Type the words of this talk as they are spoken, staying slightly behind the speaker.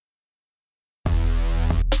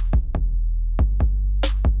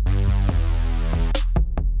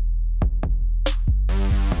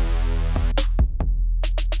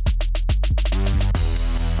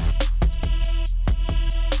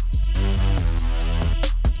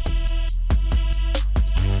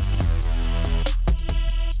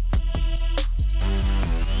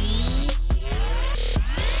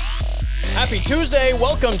Tuesday.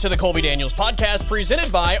 Welcome to the Colby Daniels podcast presented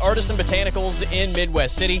by Artisan Botanicals in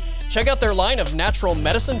Midwest City. Check out their line of natural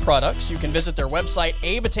medicine products. You can visit their website,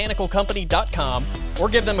 abotanicalcompany.com, or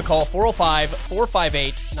give them a call,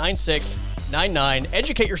 405-458-9699.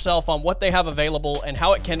 Educate yourself on what they have available and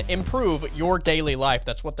how it can improve your daily life.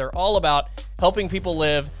 That's what they're all about, helping people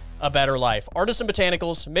live a better life. Artisan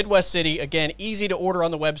Botanicals, Midwest City. Again, easy to order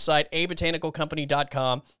on the website,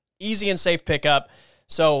 abotanicalcompany.com. Easy and safe pickup.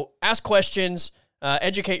 So ask questions,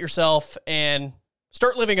 educate yourself, and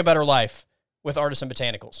start living a better life with Artisan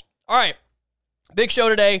Botanicals. All right, big show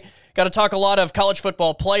today. Got to talk a lot of college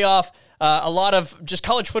football playoff, a lot of just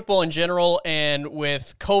college football in general, and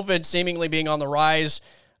with COVID seemingly being on the rise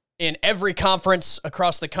in every conference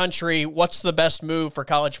across the country, what's the best move for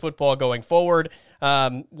college football going forward?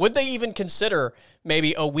 Would they even consider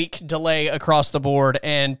maybe a week delay across the board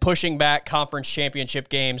and pushing back conference championship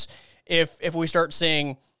games if we start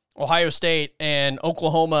seeing Ohio State and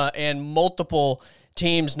Oklahoma and multiple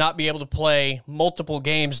teams not be able to play multiple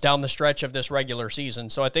games down the stretch of this regular season?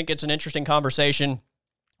 So I think it's an interesting conversation.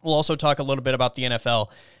 We'll also talk a little bit about the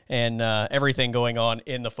NFL and everything going on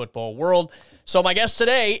in the football world. So my guest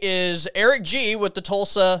today is Erik G. with the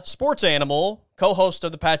Tulsa Sports Animal, co-host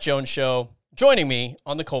of the Pat Jones Show, joining me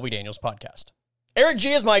on the Colby Daniels podcast. Erik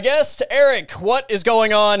G. is my guest. Erik, what is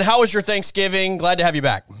going on? How was your Thanksgiving? Glad to have you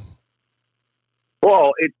back.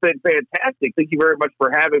 Well, it's been fantastic. Thank you very much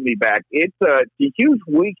for having me back. It's a huge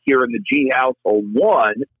week here in the G household.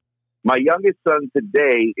 One, my youngest son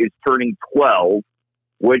today is turning 12,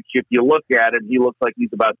 which if you look at him, he looks like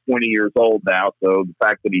he's about 20 years old now. So the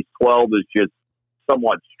fact that he's 12 is just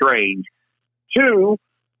somewhat strange. Two,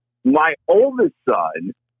 my oldest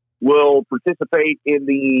son will participate in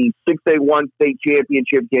the 6A1 state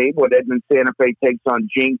championship game when Edmond Santa Fe takes on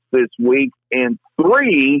Jinx this week. And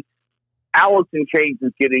three, Allison Chains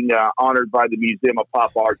is getting honored by the Museum of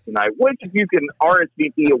Pop Art tonight, which if you can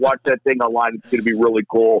RSVP and watch that thing online, it's going to be really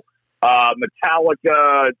cool.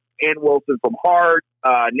 Metallica, Ann Wilson from Heart,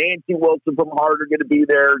 Nancy Wilson from Heart are going to be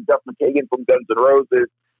there, Duff McKagan from Guns N' Roses.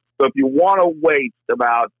 So if you want to waste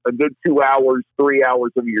about a good 2 hours, 3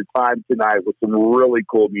 hours of your time tonight with some really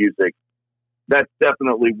cool music, that's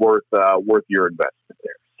definitely worth your investment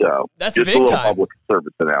there. So that's just big a little time public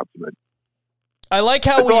service announcement. I like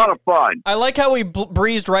how it's a lot of fun. I like how we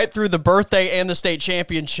breezed right through the birthday and the state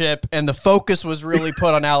championship, and the focus was really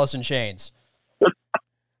put on Allison Chains.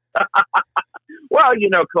 Well, you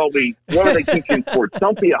know, Colby, what are they teaching sports?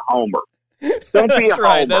 Don't be a homer. Don't be a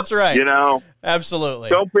homer. That's right. You know? Absolutely.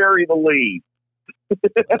 Don't bury the lead.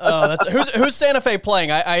 Who's Santa Fe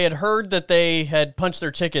playing? I had heard that they had punched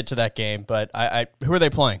their ticket to that game, but who are they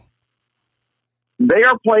playing? They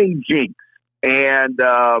are playing Jinx. And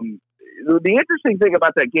the interesting thing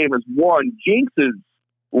about that game is, one, Jinx is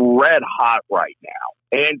red hot right now.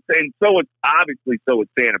 And so it's Santa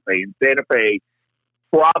Fe. And Santa Fe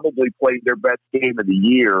probably played their best game of the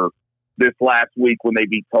year this last week when they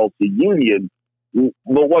beat Tulsa Union. But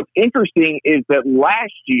what's interesting is that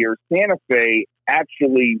last year, Santa Fe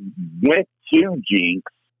actually went to Jinx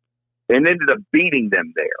and ended up beating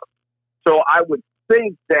them there. So I would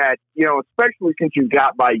think that, you know, especially since you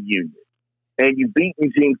got by Union and you've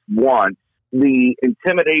beaten Jinx once, the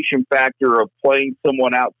intimidation factor of playing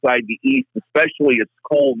someone outside the East, especially a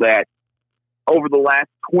school that over the last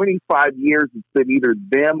 25 years, it's been either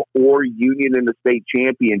them or Union in the state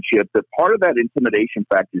championship, that part of that intimidation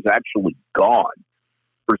factor is actually gone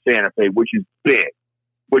for Santa Fe, which is big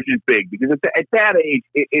because at that age,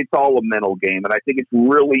 it's all a mental game. And I think it's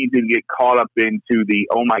really easy to get caught up into the,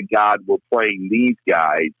 oh my God, we're playing these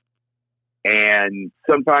guys. And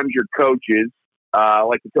sometimes your coaches,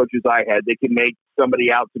 like the coaches I had, they can make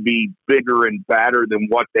somebody out to be bigger and badder than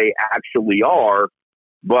what they actually are.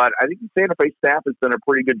 But I think the Santa Fe staff has done a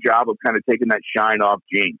pretty good job of kind of taking that shine off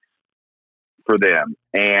Jinx for them.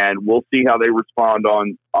 And we'll see how they respond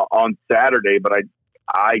on Saturday. But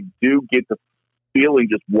I do get the feeling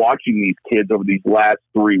just watching these kids over these last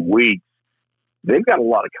 3 weeks, they've got a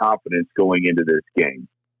lot of confidence going into this game.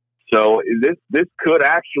 So this could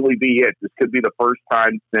actually be it. This could be the first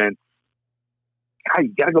time since, God,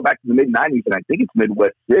 you got to go back to the mid-'90s, and I think it's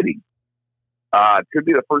Midwest City. It could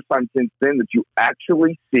be the first time since then that you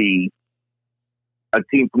actually see a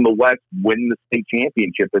team from the West win the state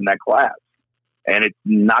championship in that class. And it's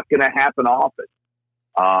not going to happen often.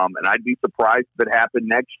 And I'd be surprised if it happened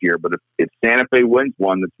next year. But if Santa Fe wins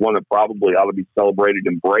one, it's one that probably ought to be celebrated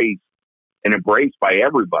and embraced by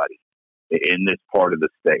everybody in this part of the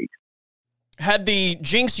state. Had the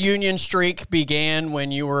Jinx Union streak began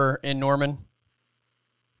when you were in Norman?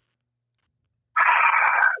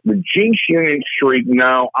 The Jinx Union streak,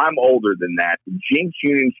 no, I'm older than that. The Jinx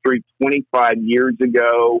Union streak 25 years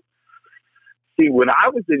ago. See, when I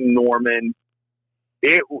was in Norman,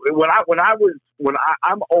 I'm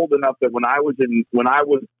old enough that when I was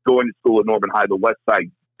going to school at Norman High, the West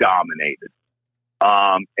Side dominated.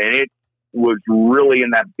 And it was really in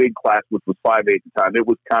that big class, which was 5A at the time. It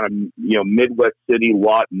was kind of, Midwest City,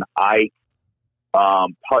 Lawton, Ike,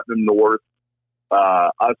 Putnam North,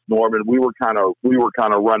 us Norman. We were kind of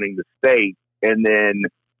running the state. And then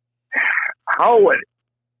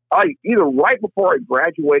either right before I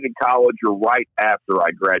graduated college or right after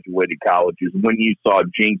I graduated college is when you saw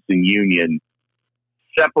Jinx and Union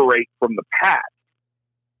separate from the pack.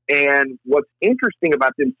 And what's interesting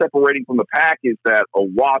about them separating from the pack is that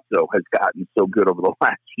Owasso has gotten so good over the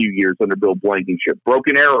last few years under Bill Blankenship.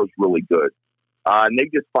 Broken Arrow's really good. And they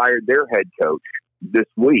just fired their head coach this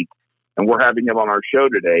week, and we're having him on our show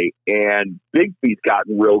today. And Bixby's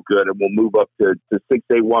gotten real good and will move up to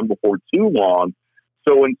 6A1 before too long.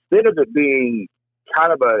 So instead of it being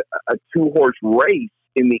kind of a two-horse race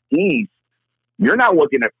in the East, you're now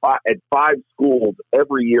looking at five schools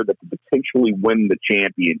every year that could potentially win the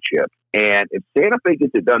championship. And if Santa Fe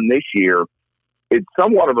gets it done this year, it's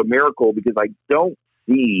somewhat of a miracle because I don't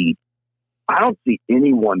see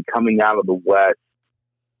anyone coming out of the West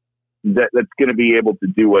that's going to be able to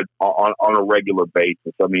do it on a regular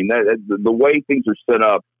basis. I mean, the way things are set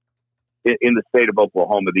up in the state of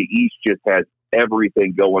Oklahoma, the East just has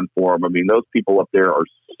everything going for them. I mean, those people up there are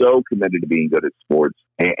so committed to being good at sports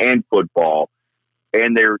and football.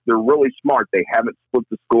 And they're really smart. They haven't split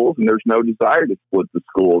the schools, and there's no desire to split the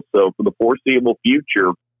schools. So for the foreseeable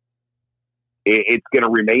future, it's going to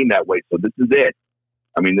remain that way. So this is it.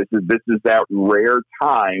 I mean, this is that rare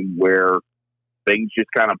time where things just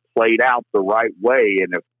kind of played out the right way.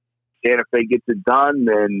 And if Santa Fe gets it done,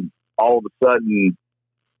 then all of a sudden,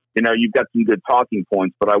 you've got some good talking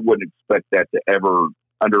points. But I wouldn't expect that to ever,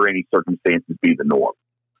 under any circumstances, be the norm.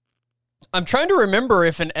 I'm trying to remember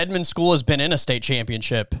if an Edmond school has been in a state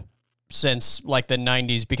championship since like the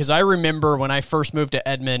 90s, because I remember when I first moved to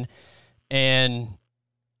Edmond, and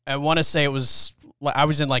I want to say I was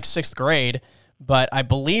in like 6th grade, but I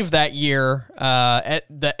believe that year at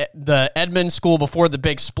the Edmond school before the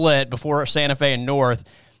big split, before Santa Fe and North,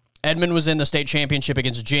 Edmond was in the state championship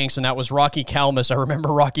against Jinx, and that was Rocky Kalmus. I remember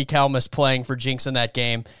Rocky Kalmus playing for Jinx in that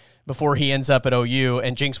game before he ends up at OU,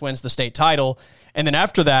 and Jinx wins the state title. And then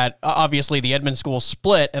after that, obviously the Edmond school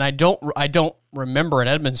split, and I don't remember an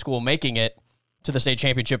Edmond school making it to the state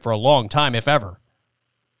championship for a long time, if ever.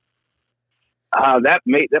 That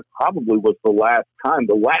probably was the last time.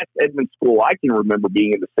 The last Edmond school I can remember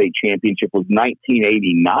being in the state championship was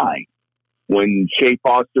 1989, when Shea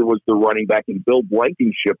Foster was the running back and Bill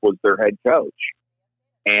Blankenship was their head coach,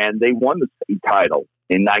 and they won the state title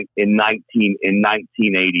in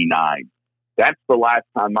 1989. That's the last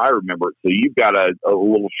time I remember it. So you've got a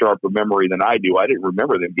little sharper memory than I do. I didn't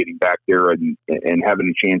remember them getting back there and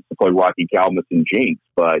having a chance to play Rocky Kalmus and Jinx.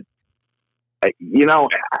 But,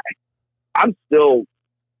 I'm still,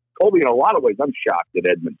 Colby, in a lot of ways, I'm shocked that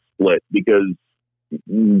Edmond split, because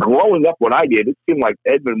growing up when I did, it seemed like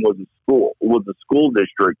Edmond was a school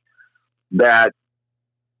district that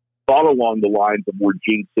thought along the lines of where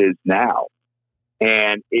Jinx is now.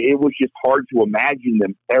 And it was just hard to imagine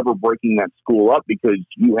them ever breaking that school up, because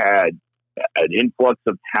you had an influx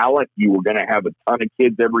of talent. You were going to have a ton of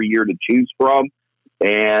kids every year to choose from.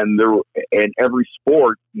 And every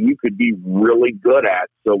sport you could be really good at.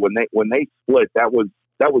 So when they split, that was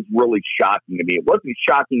really shocking to me. It wasn't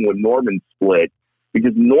shocking when Norman split,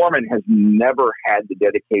 because Norman has never had the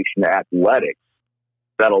dedication to athletics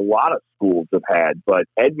that a lot of schools have had. But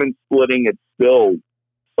Edmond splitting, it's still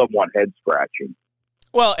somewhat head-scratching.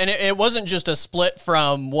 Well, and it wasn't just a split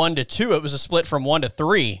from 1 to 2; it was a split from 1 to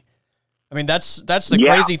 3. I mean, that's the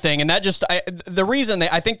crazy thing, and that just I think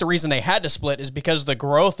the reason they had to split is because the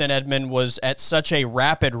growth in Edmond was at such a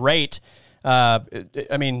rapid rate.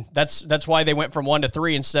 I mean, that's why they went from 1 to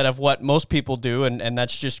 3 instead of what most people do, and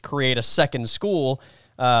that's just create a second school.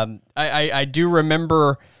 I do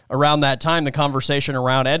remember around that time the conversation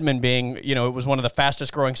around Edmond being, it was one of the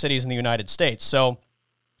fastest growing cities in the United States. So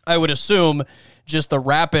I would assume just the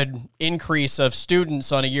rapid increase of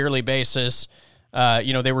students on a yearly basis,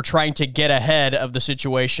 they were trying to get ahead of the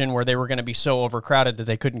situation where they were going to be so overcrowded that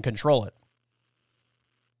they couldn't control it.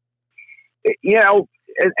 And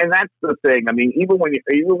that's the thing. I mean, even when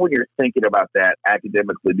you're thinking about that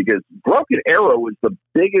academically, because Broken Arrow is the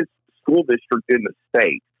biggest school district in the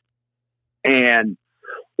state, and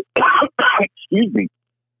excuse me,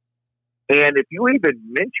 and if you even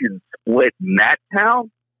mention split in that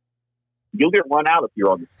town, you'll get run out if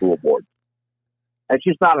you're on the school board. That's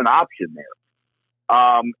just not an option there.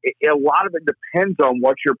 A lot of it depends on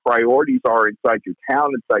what your priorities are inside your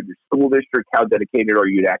town, inside your school district. How dedicated are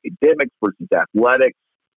you to academics versus athletics?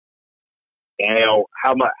 And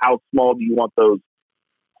how small do you want those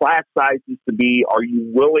class sizes to be? Are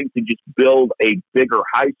you willing to just build a bigger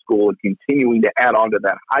high school and continuing to add on to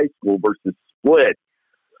that high school versus split?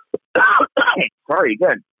 Sorry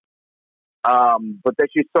again. But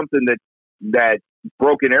that's just something that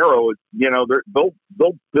Broken Arrow is, they'll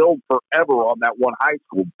build forever on that one high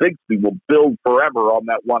school. Bixby will build forever on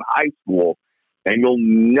that one high school, and you'll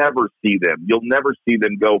never see them. You'll never see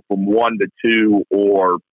them go from 1 to 2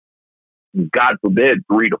 or, God forbid,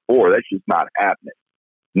 3 to 4. That's just not happening.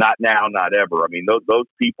 Not now, not ever. I mean, those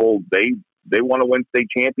people, they want to win state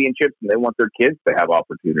championships, and they want their kids to have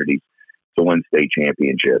opportunities to win state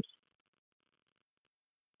championships.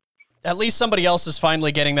 At least somebody else is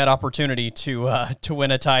finally getting that opportunity to win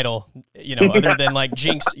a title, other than like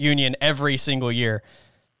Jinx Union every single year.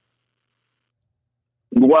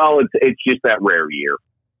 Well, it's just that rare year.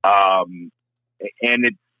 And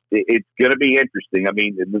it's going to be interesting. I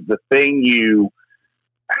mean, the thing you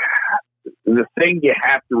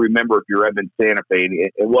have to remember if you're Evan Santa Fe,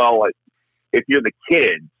 if you're the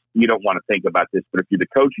kids, you don't want to think about this, but if you're the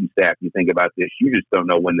coaching staff, you think about this, you just don't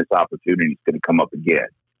know when this opportunity is going to come up again.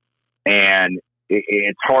 And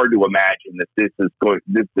it's hard to imagine that this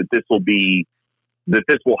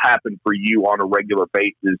will happen for you on a regular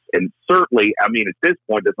basis. And certainly, I mean, at this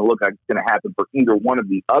point, it doesn't look like it's going to happen for either one of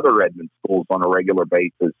the other Edmond schools on a regular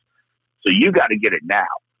basis. So you got to get it now.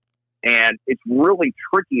 And it's really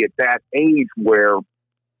tricky at that age where,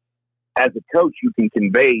 as a coach, you can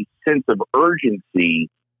convey sense of urgency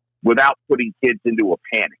without putting kids into a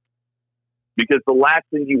panic. Because the last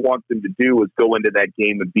thing you want them to do is go into that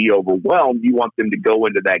game and be overwhelmed. You want them to go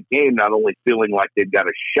into that game not only feeling like they've got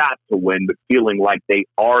a shot to win, but feeling like they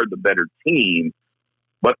are the better team,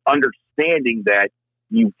 but understanding that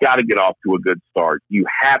you've got to get off to a good start. You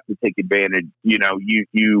have to take advantage.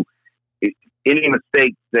 Any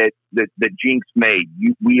mistakes that Jinx made,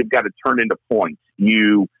 we have got to turn into points.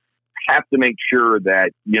 You have to make sure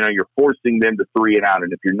that, you're forcing them to 3 and out.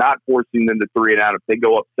 And if you're not forcing them to 3 and out, if they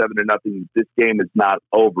go up 7-0, this game is not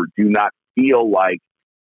over. Do not feel like,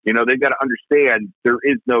 they've got to understand there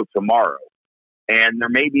is no tomorrow. And there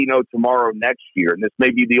may be no tomorrow next year. And this may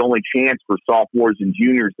be the only chance for sophomores and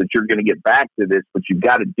juniors that you're going to get back to this, but you've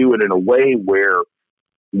got to do it in a way where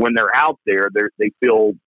when they're out there, they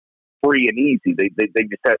feel free and easy. They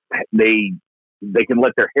just have, they can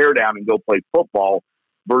let their hair down and go play football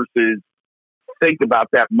versus think about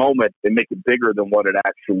that moment and make it bigger than what it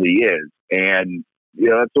actually is. And,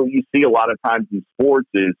 that's what you see a lot of times in sports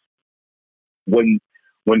is when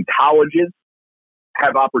colleges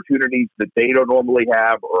have opportunities that they don't normally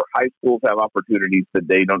have, or high schools have opportunities that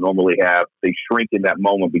they don't normally have, they shrink in that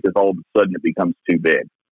moment because all of a sudden it becomes too big.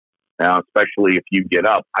 Now, especially if you get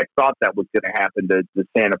up. I thought that was going to happen to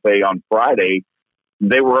Santa Fe on Friday.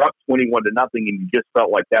 They were up 21-0, and you just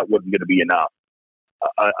felt like that wasn't going to be enough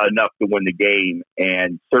to win the game.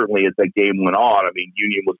 And certainly as that game went on, I mean,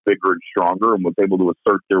 Union was bigger and stronger and was able to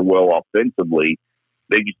assert their will offensively.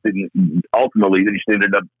 They just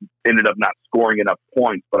ended up not scoring enough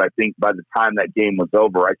points. But I think by the time that game was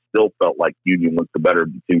over, I still felt like Union was the better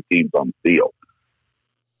of the two teams on the field.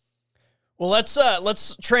 Well,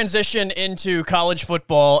 let's transition into college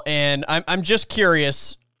football, and I'm just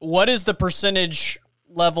curious, what is the percentage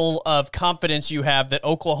level of confidence you have that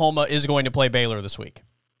Oklahoma is going to play Baylor this week?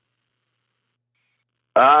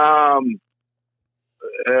 60-40,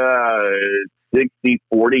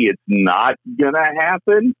 it's not going to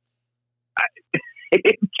happen.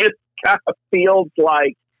 It just kind of feels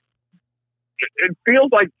like,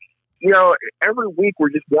 every week we're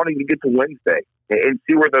just wanting to get to Wednesday and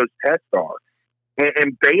see where those tests are.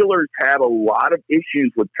 And Baylor's had a lot of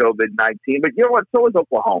issues with COVID-19, but you know what? So is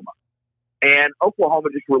Oklahoma. And Oklahoma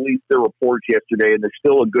just released their reports yesterday, and there's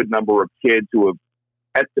still a good number of kids who have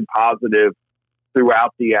tested positive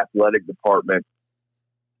throughout the athletic department.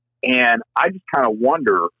 And I just kind of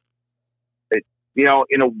wonder,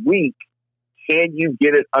 in a week, can you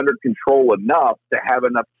get it under control enough to have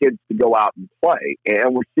enough kids to go out and play?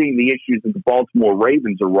 And we're seeing the issues that the Baltimore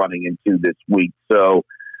Ravens are running into this week. So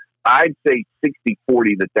I'd say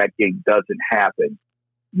 60-40 that game doesn't happen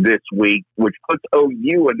this week, which puts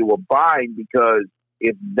OU into a bind because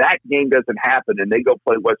if that game doesn't happen and they go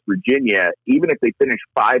play West Virginia, even if they finish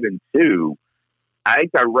 5-2, I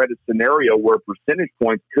think I read a scenario where percentage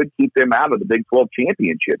points could keep them out of the Big 12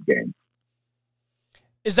 championship game.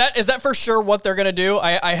 Is that for sure what they're going to do?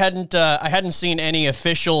 I hadn't seen any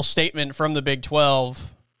official statement from the Big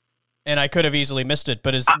 12, and I could have easily missed it.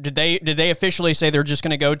 But did they officially say they're just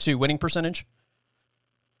going to go to winning percentage?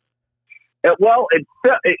 Well,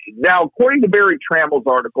 now according to Barry Trammell's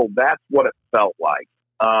article, that's what it felt like.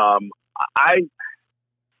 I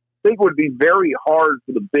think it would be very hard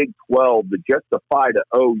for the Big 12 to justify to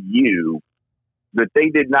OU that they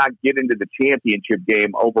did not get into the championship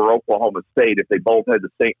game over Oklahoma State if they both had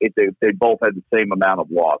the same amount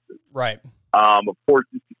of losses. Right. Of course,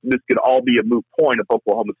 this could all be a moot point if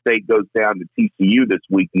Oklahoma State goes down to TCU this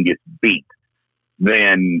week and gets beat.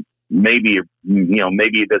 Then maybe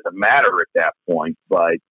it doesn't matter at that point.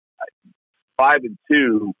 But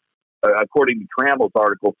 5-2, according to Trammell's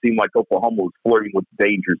article, seemed like Oklahoma was flirting with the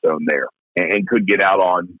danger zone there and could be out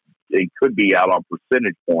on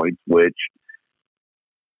percentage points, which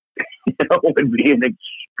would be an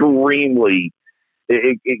extremely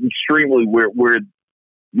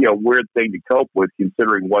weird thing to cope with,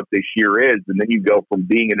 considering what this year is. And then you go from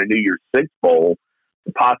being in a New Year's Six bowl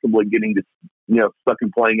to possibly getting to stuck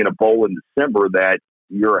in playing in a bowl in December. That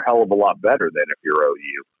you're a hell of a lot better than if you're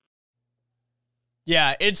OU.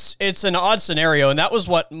 Yeah, it's an odd scenario, and that was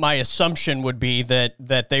what my assumption would be,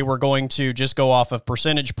 that they were going to just go off of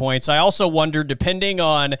percentage points. I also wondered, depending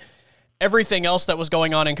on everything else that was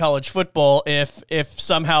going on in college football, if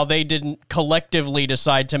somehow they didn't collectively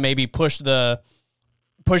decide to maybe push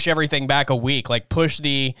everything back a week, like push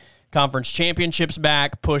the conference championships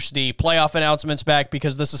back, push the playoff announcements back,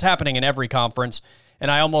 because this is happening in every conference.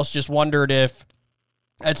 And I almost just wondered if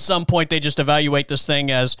at some point they just evaluate this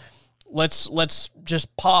thing as let's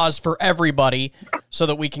just pause for everybody so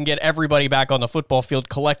that we can get everybody back on the football field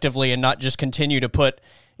collectively and not just continue to put,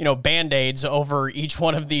 Band-Aids over each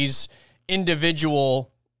one of these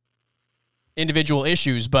individual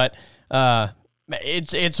issues. But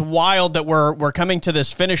it's wild that we're coming to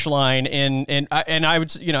this finish line and I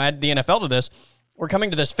would add the NFL to this. We're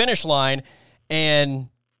coming to this finish line, and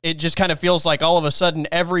it just kind of feels like all of a sudden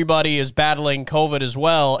everybody is battling COVID as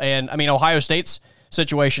well. And I mean, Ohio State's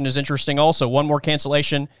situation is interesting also. One more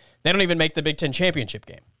cancellation. They don't even make the Big Ten championship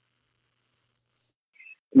game.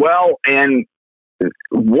 Well, and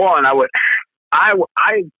one, I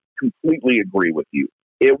completely agree with you.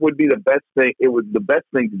 It would be the best thing. The best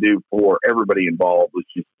thing to do for everybody involved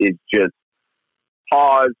is just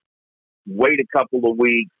pause, wait a couple of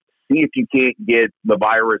weeks, see if you can't get the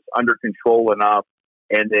virus under control enough,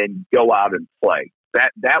 and then go out and play.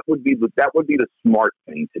 That would be the smart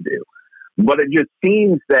thing to do. But it just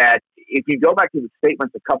seems that if you go back to the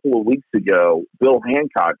statements a couple of weeks ago, Bill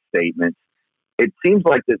Hancock's statements, it seems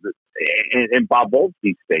like and Bob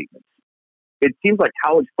Bowlesby's statements, it seems like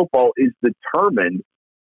college football is determined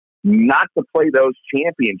not to play those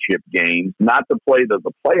championship games, not to play the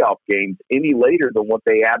playoff games any later than what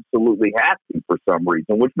they absolutely have to for some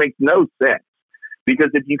reason, which makes no sense.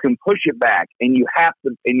 Because if you can push it back and you have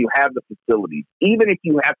the facilities, even if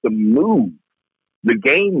you have to move the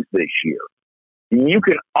games this year, you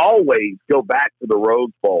can always go back to the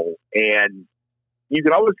Rose Bowl, and you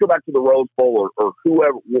can always go back to the Rose Bowl or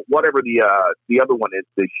whatever the other one is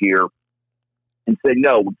this year, and say,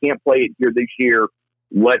 no, we can't play it here this year.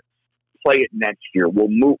 Let's play it next year. We'll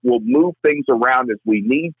move things around as we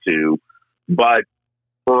need to, but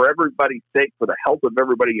for everybody's sake, for the health of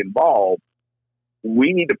everybody involved,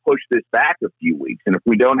 we need to push this back a few weeks. And if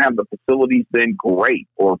we don't have the facilities, then great.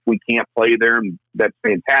 Or if we can't play there, that's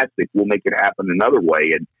fantastic. We'll make it happen another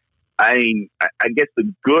way. And I guess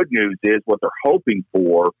the good news is what they're hoping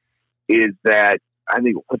for is that I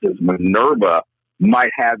think Minerva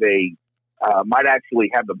might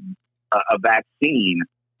actually have a vaccine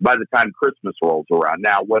by the time Christmas rolls around.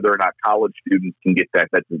 Now, whether or not college students can get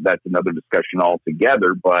that's another discussion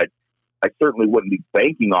altogether. But I certainly wouldn't be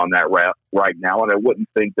banking on that right now, and I wouldn't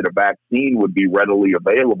think that a vaccine would be readily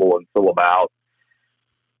available until about,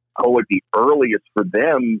 at the earliest for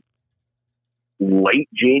them, late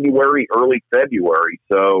January, early February.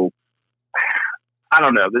 So, I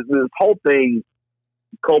don't know. This whole thing,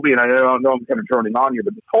 Colby, and I know I'm kind of droning on you,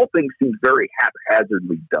 but this whole thing seems very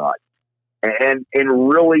haphazardly done. And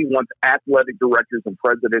really, once athletic directors and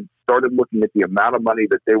presidents started looking at the amount of money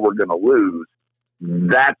that they were going to lose,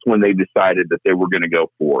 that's when they decided that they were going to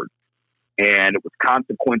go forward. And it was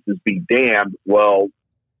consequences be damned. Well,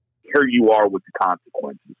 here you are with the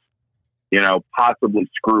consequences. Possibly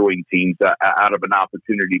screwing teams out of an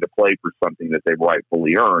opportunity to play for something that they've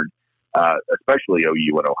rightfully earned, especially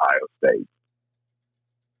OU and Ohio State.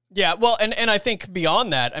 Yeah, well, and I think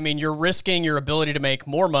beyond that, I mean, you're risking your ability to make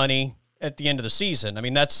more money at the end of the season. I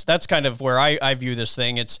mean, that's kind of where I view this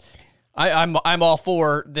thing. It's I'm all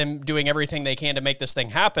for them doing everything they can to make this thing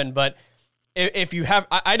happen, but if you have,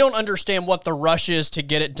 I don't understand what the rush is to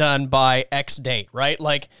get it done by X date, right?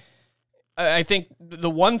 Like, I think the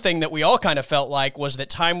one thing that we all kind of felt like was that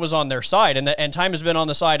time was on their side, and time has been on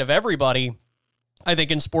the side of everybody. I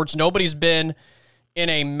think in sports, nobody's been in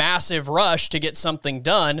a massive rush to get something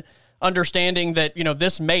done, understanding that,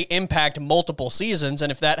 this may impact multiple seasons,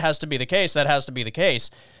 and if that has to be the case, that has to be the case.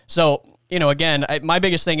 So, again, my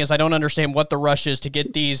biggest thing is I don't understand what the rush is to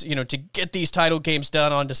get these, to get these title games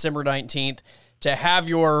done on December 19th, to have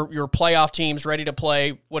your playoff teams ready to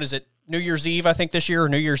play, what is it, New Year's Eve, I think, this year, or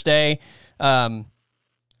New Year's Day. To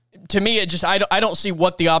me, it just, I don't see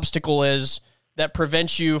what the obstacle is that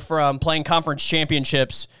prevents you from playing conference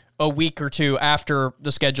championships a week or two after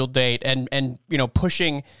the scheduled date and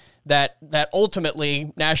pushing that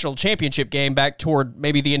ultimately national championship game back toward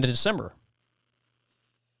maybe the end of December.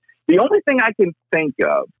 The only thing I can think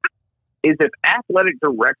of is if athletic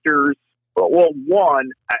directors,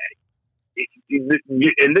 and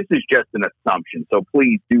this is just an assumption, so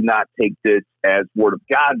please do not take this as word of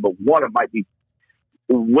God, but one, it might be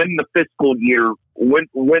when their fiscal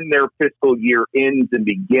year ends and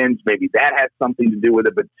begins, maybe that has something to do with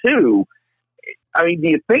it. But two, I mean, do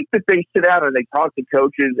you think that they sit down and they talk to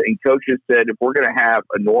coaches, and coaches said, if we're going to have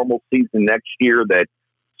a normal season next year, that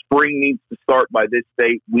spring needs to start by this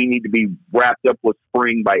date, we need to be wrapped up with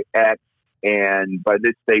spring by X, and by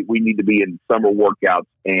this date, we need to be in summer workouts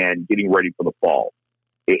and getting ready for the fall?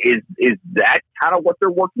 Is that kind of what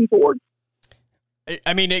they're working towards?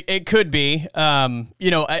 I mean, it could be.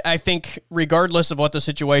 I think regardless of what the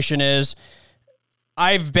situation is,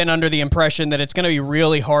 I've been under the impression that it's going to be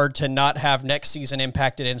really hard to not have next season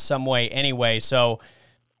impacted in some way anyway. So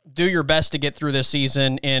do your best to get through this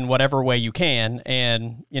season in whatever way you can,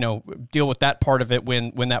 and deal with that part of it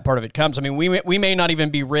when that part of it comes. I mean, we may not even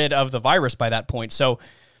be rid of the virus by that point. So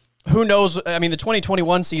who knows? I mean, the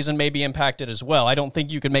 2021 season may be impacted as well. I don't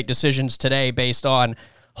think you can make decisions today based on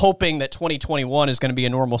hoping that 2021 is going to be a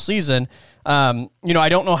normal season. I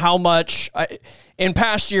don't know how much in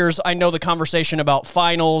past years, I know the conversation about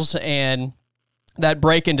finals and that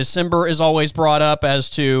break in December is always brought up as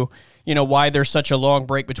to, why there's such a long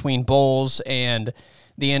break between bowls and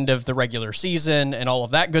the end of the regular season and all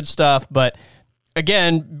of that good stuff. But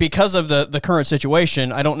again, because of the current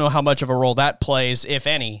situation, I don't know how much of a role that plays, if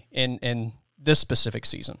any, in this specific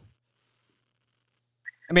season.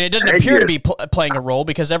 I mean, it doesn't appear to be playing a role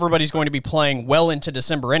because everybody's going to be playing well into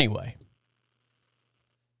December anyway.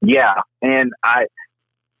 Yeah, and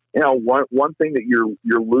one thing that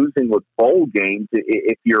you're losing with bowl games,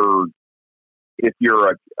 if you're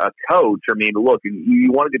a coach, I mean, look,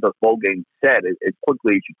 you want to get those bowl games set as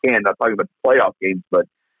quickly as you can. Not talking about the playoff games, but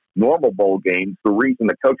normal bowl games. The reason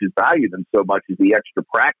the coaches value them so much is the extra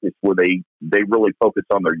practice where they really focus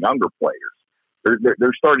on their younger players.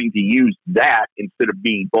 They're starting to use that instead of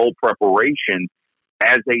being bowl preparation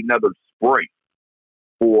as another spring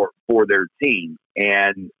for their team.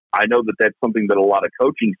 And I know that that's something that a lot of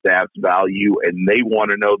coaching staffs value, and they want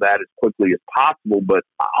to know that as quickly as possible. But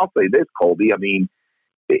I'll say this, Colby, I mean,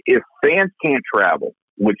 if fans can't travel,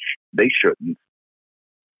 which they shouldn't,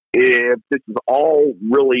 if this is all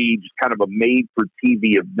really just kind of a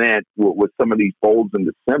made-for-TV event with some of these bowls in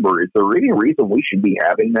December, is there any reason we should be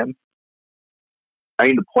having them? I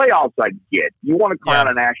mean, the playoffs I get. You want to crown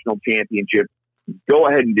a national championship, go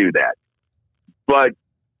ahead and do that. But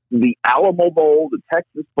the Alamo Bowl, the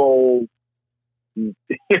Texas Bowl, the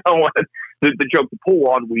joke, the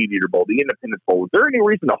Pull-On Weed Eater Bowl, the Independence Bowl, is there any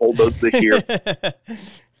reason to hold those this year?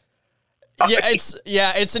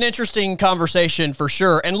 It's an interesting conversation for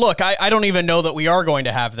sure. And look, I don't even know that we are going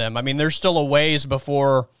to have them. I mean, there's still a ways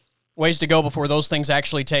to go before those things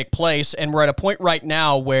actually take place. And we're at a point right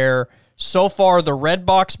now where so far the Red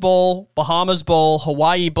Box Bowl, Bahamas Bowl,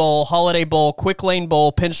 Hawaii Bowl, Holiday Bowl, Quick Lane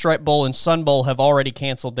Bowl, Pinstripe Bowl, and Sun Bowl have already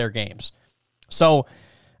canceled their games. So,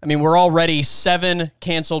 I mean, we're already 7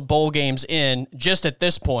 canceled bowl games in just at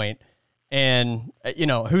this point. And,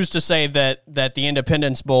 who's to say that the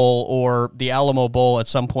Independence Bowl or the Alamo Bowl at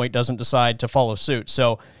some point doesn't decide to follow suit?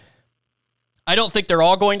 So I don't think they're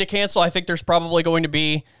all going to cancel. I think there's probably going to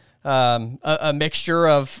be a mixture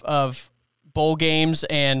of bowl games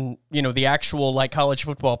and, the actual like college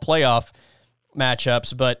football playoff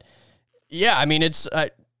matchups. But yeah, I mean, it's,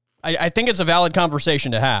 I think it's a valid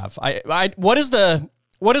conversation to have. What is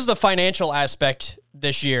the financial aspect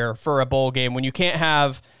this year for a bowl game when you can't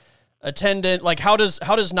have attendant? Like, how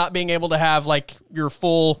does not being able to have like your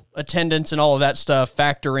full attendance and all of that stuff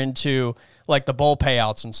factor into like the bowl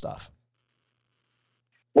payouts and stuff?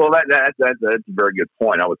 Well, that's a very good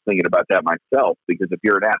point. I was thinking about that myself, because if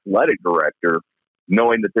you're an athletic director,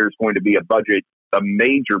 knowing that there's going to be a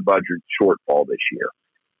major budget shortfall this year,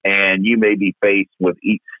 and you may be faced with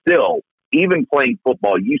even playing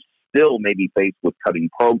football, you still may be faced with cutting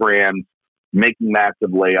programs, making massive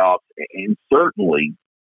layoffs, and certainly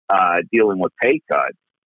dealing with pay cuts.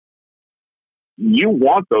 You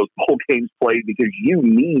want those bowl games played because you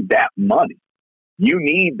need that money. You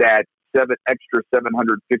need that extra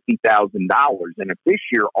 $750,000. And if this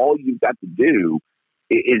year all you've got to do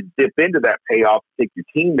is dip into that payoff, take your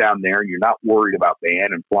team down there, and you're not worried about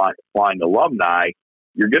band and flying alumni,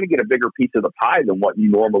 you're going to get a bigger piece of the pie than what you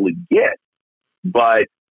normally get. But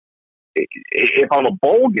if I'm a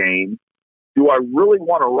bowl game, do I really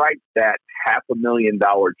want to write that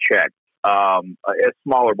 $500,000 check, a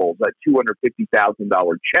smaller bowl, that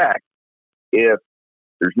 $250,000 check, if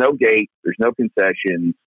there's no gate, there's no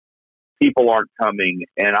concessions, people aren't coming,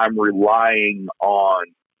 and I'm relying on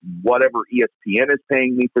whatever ESPN is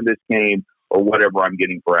paying me for this game or whatever I'm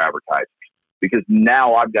getting for advertisers? Because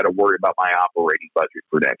now I've got to worry about my operating budget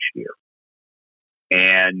for next year.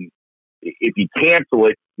 And if you cancel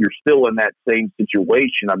it, you're still in that same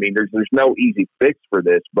situation. I mean, there's no easy fix for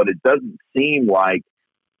this, but it doesn't seem like,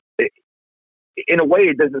 in a way,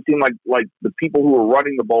 it doesn't seem like the people who are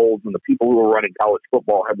running the bowls and the people who are running college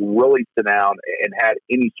football have really sit down and had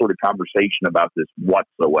any sort of conversation about this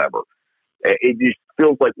whatsoever. It just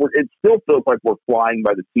feels like it still feels like we're flying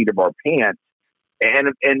by the seat of our pants. And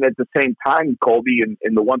at the same time, Colby,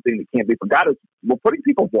 and the one thing that can't be forgotten is we're putting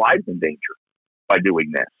people's lives in danger by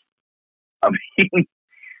doing this. I mean,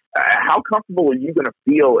 how comfortable are you going to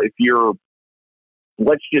feel if you're,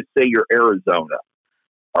 let's just say you're Arizona,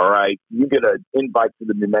 all right? You get an invite to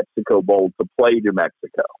the New Mexico Bowl to play New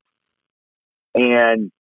Mexico.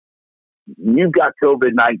 And you've got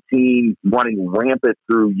COVID-19 running rampant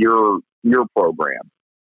through your program.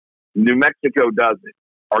 New Mexico doesn't.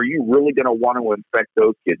 Are you really going to want to infect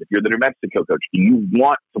those kids? If you're the New Mexico coach, do you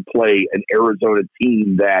want to play an Arizona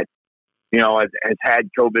team that, has had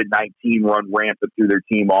COVID-19 run rampant through their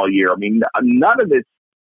team all year? I mean, none of this,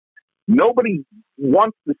 nobody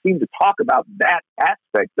wants to seem to talk about that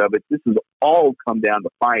aspect of it. This has all come down to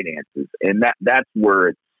finances. And that's where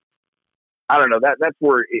it's, I don't know, that's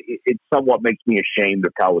where it somewhat makes me ashamed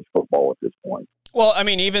of college football at this point. Well, I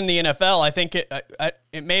mean, even the NFL, I think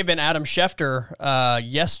it may have been Adam Schefter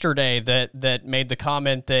yesterday that made the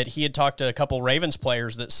comment that he had talked to a couple Ravens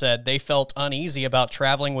players that said they felt uneasy about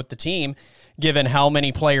traveling with the team, given how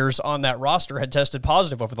many players on that roster had tested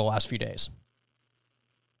positive over the last few days.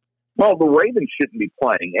 Well, the Ravens shouldn't be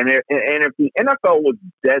playing. And if the NFL was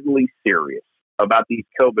deadly serious about these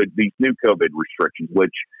new COVID restrictions,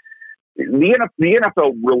 which the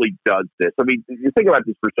NFL really does this. I mean, you think about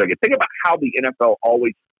this for a second. Think about how the NFL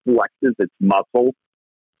always flexes its muscle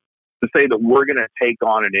to say that we're going to take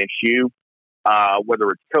on an issue, whether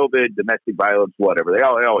it's COVID, domestic violence, whatever. They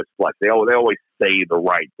always flex. They always say the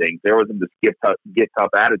right things. They always have this get tough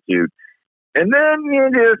attitude. And then you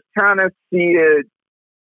just kind of see it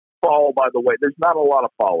fall by the way. There's not a lot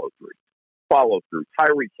of follow through.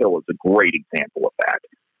 Tyreek Hill is a great example of that.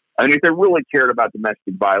 I mean, if they really cared about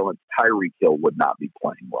domestic violence, Tyreek Hill would not be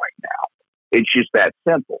playing right now. It's just that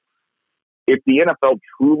simple. If the NFL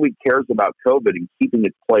truly cares about COVID and keeping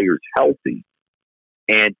its players healthy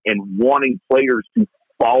and wanting players to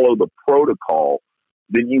follow the protocol,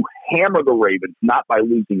 then you hammer the Ravens, not by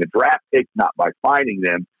losing a draft pick, not by fining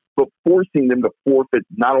them, but forcing them to forfeit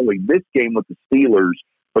not only this game with the Steelers,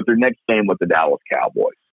 but their next game with the Dallas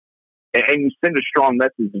Cowboys. And you send a strong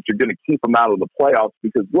message that you're going to keep them out of the playoffs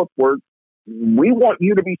because, look, we want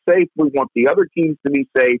you to be safe. We want the other teams to be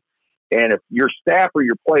safe. And if your staff or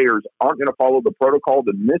your players aren't going to follow the protocol,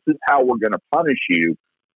 then this is how we're going to punish you.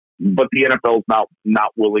 But the NFL is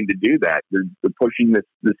not willing to do that. They're pushing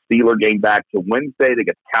this Steeler game back to Wednesday. They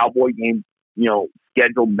got the Cowboy game,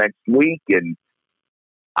 scheduled next week. And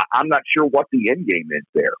I'm not sure what the end game is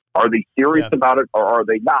there. Are they serious about it or are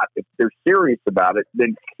they not? If they're serious about it,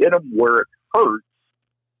 then hit them where it hurts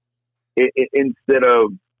instead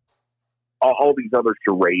of all these other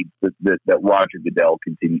charades that Roger Goodell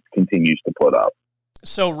continues to put up.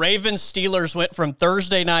 So Ravens Steelers went from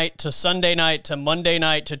Thursday night to Sunday night to Monday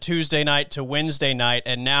night to Tuesday night to Wednesday night,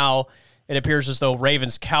 and now it appears as though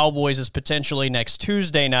Ravens Cowboys is potentially next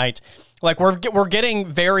Tuesday night. Like we're getting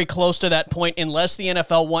very close to that point, unless the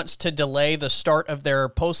NFL wants to delay the start of their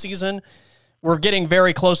postseason. We're getting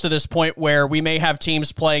very close to this point where we may have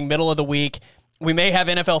teams playing middle of the week. We may have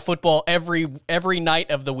NFL football every night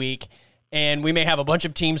of the week, and we may have a bunch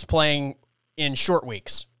of teams playing in short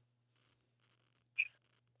weeks.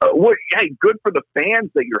 Hey, good for the fans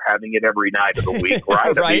that you're having it every night of the week,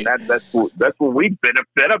 right? Right. I mean, that's where we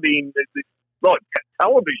benefit. I mean, look,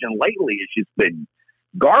 television lately has just been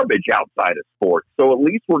garbage outside of sports. So at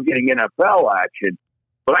least we're getting NFL action.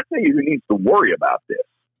 But I tell you who needs to worry about this.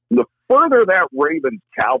 The further that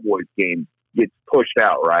Ravens-Cowboys game gets pushed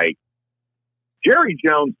out, right, Jerry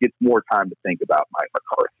Jones gets more time to think about Mike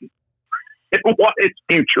McCarthy and what his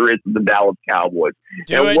future is with the Dallas Cowboys.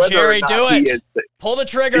 Do it, Jerry, do it. Pull the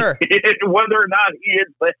trigger. Whether or not he is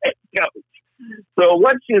the head coach. So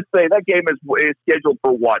let's just say that game is scheduled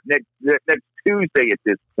for what? Next Tuesday at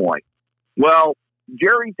this point. Well,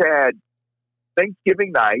 Jerry's had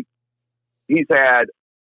Thanksgiving night. He's had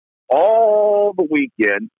all the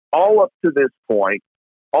weekend, all up to this point,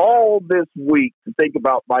 all this week to think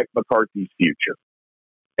about Mike McCarthy's future.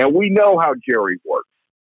 And we know how Jerry works.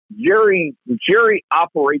 Jerry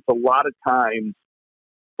operates a lot of times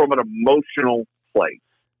from an emotional place.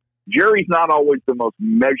 Jerry's not always the most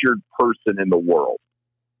measured person in the world.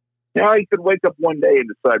 You know, he could wake up one day and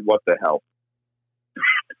decide what the hell.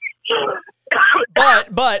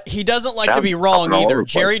 But he doesn't like to be wrong either.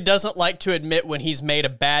 Jerry doesn't like to admit when he's made a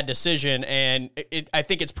bad decision, and I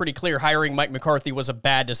think it's pretty clear hiring Mike McCarthy was a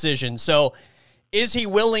bad decision. So is he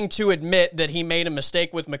willing to admit that he made a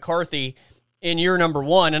mistake with McCarthy in year number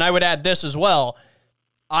one? And I would add this as well.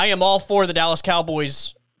 I am all for the Dallas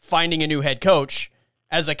Cowboys finding a new head coach.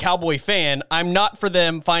 As a Cowboy fan, I'm not for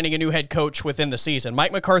them finding a new head coach within the season.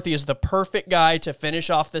 Mike McCarthy is the perfect guy to finish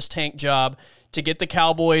off this tank job, to get the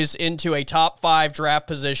Cowboys into a top 5 draft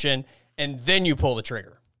position, and then you pull the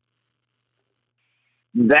trigger.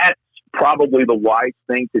 That's probably the wise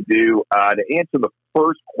thing to do. To answer the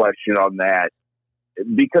first question on that,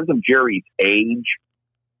 because of Jerry's age,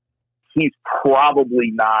 he's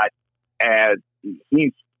probably not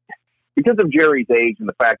because of Jerry's age and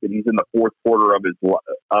the fact that he's in the fourth quarter of his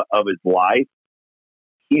life,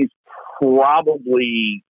 he's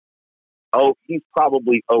probably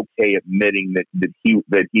okay admitting that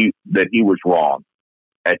he was wrong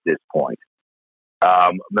at this point.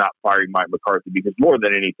 Not firing Mike McCarthy, because more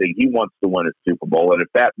than anything, he wants to win a Super Bowl, and if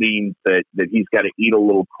that means that he's got to eat a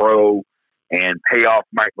little crow and pay off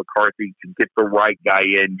Mike McCarthy to get the right guy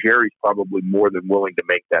in, Jerry's probably more than willing to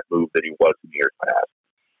make that move than he was in years past.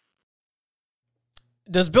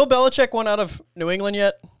 Does Bill Belichick want out of New England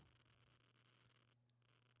yet?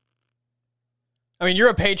 I mean, you're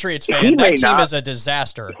a Patriots fan. That team is a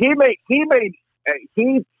disaster. He may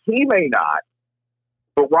not,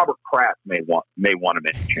 but Robert Kraft may want him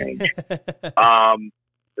to change.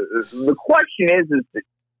 The question is that,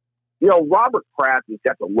 you know, Robert Kraft has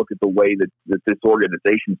got to look at the way that this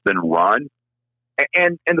organization's been run,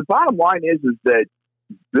 and the bottom line is that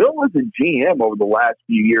Bill as a GM over the last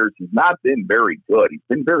few years has not been very good. He's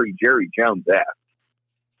been very Jerry Jones-esque.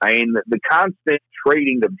 I mean, the constant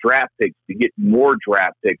trading of draft picks to get more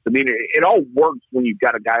draft picks. I mean, it all works when you've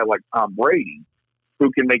got a guy like Tom Brady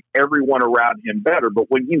who can make everyone around him better.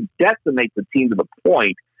 But when you decimate the team to the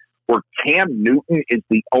point where Cam Newton is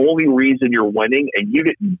the only reason you're winning, and you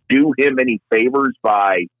didn't do him any favors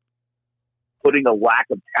by putting a lack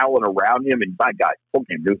of talent around him, and my God, Cam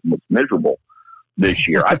Newton was miserable this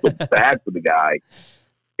year. I feel bad for the guy.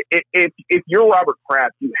 If you're Robert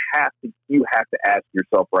Kraft, you have to ask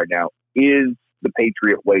yourself right now, is the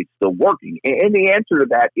Patriot way still working? And the answer to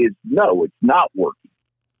that is no, it's not working.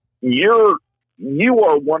 You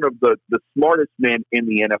are one of the smartest men in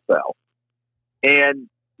the NFL. And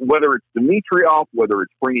whether it's Dimitroff, whether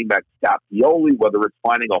it's bringing back Scott Pioli, whether it's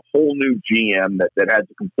finding a whole new GM that has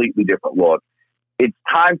a completely different look, it's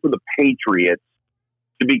time for the Patriots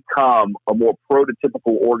to become a more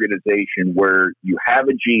prototypical organization where you have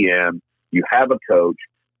a GM, you have a coach,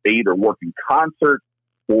 they either work in concert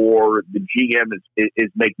or the GM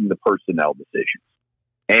is making the personnel decisions.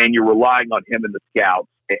 And you're relying on him and the scouts,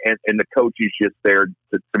 and the coach is just there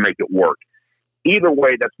to make it work. Either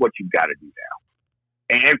way, that's what you've got to do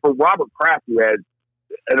now. And for Robert Kraft, who has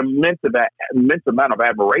an immense amount of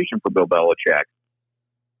admiration for Bill Belichick,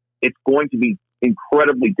 it's going to be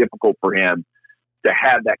incredibly difficult for him to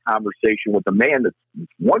have that conversation with a man that's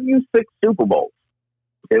won you 6 Super Bowls.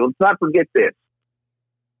 Okay, let's not forget this.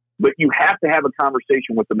 But you have to have a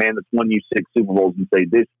conversation with the man that's won you 6 Super Bowls and say,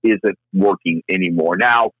 this isn't working anymore.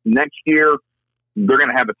 Now, next year, they're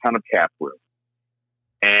going to have a ton of cap room.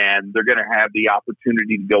 And they're going to have the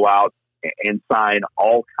opportunity to go out and sign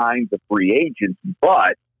all kinds of free agents.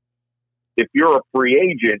 But if you're a free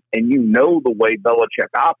agent and you know the way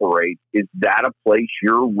Belichick operates, is that a place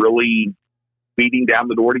you're really beating down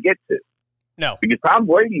the door to get to? No. Because Tom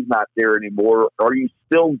Brady's not there anymore. Are you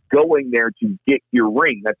still going there to get your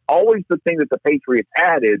ring? That's always the thing that the Patriots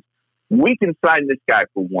had is, we can sign this guy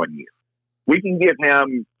for 1 year. We can give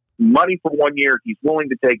him money for 1 year. He's willing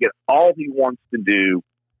to take it. All he wants to do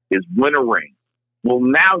is win a ring. Well,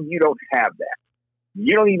 now you don't have that.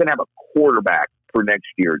 You don't even have a quarterback for next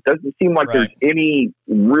year. It doesn't seem like there's any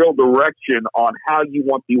real direction on how you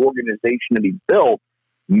want the organization to be built.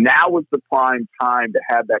 Now is the prime time to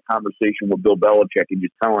have that conversation with Bill Belichick and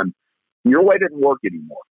just tell him, your way didn't work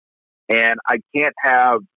anymore. And I can't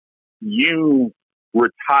have you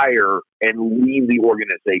retire and leave the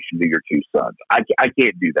organization to your two sons. I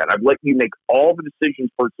can't do that. I've let you make all the decisions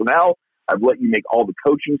personnel. I've let you make all the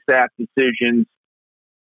coaching staff decisions.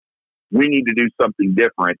 We need to do something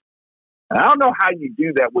different. And I don't know how you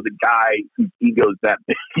do that with a guy whose ego's that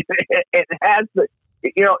big. It has the,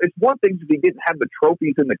 it's one thing if he didn't have the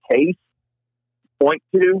trophies in the case, point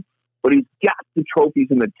to, but he's got the trophies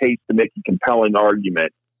in the case to make a compelling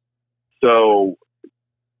argument. So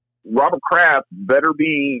Robert Kraft better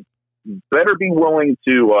be willing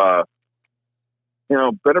to,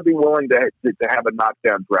 better be willing to have a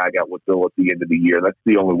knockdown drag out with Bill at the end of the year. That's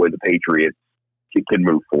the only way the Patriots can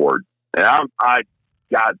move forward. And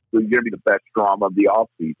God, they're going to be the best drama of the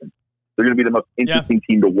offseason. They're going to be the most interesting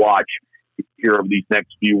team to watch here over these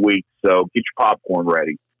next few weeks. So get your popcorn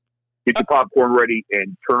ready. Get your popcorn ready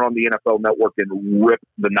and turn on the NFL Network and rip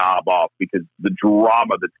the knob off, because the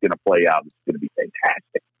drama that's going to play out is going to be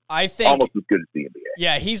fantastic. I think almost as good as the NBA.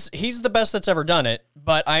 Yeah, he's the best that's ever done it.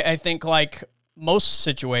 But I think, like most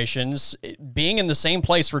situations, being in the same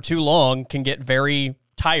place for too long can get very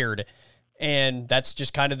tired. And that's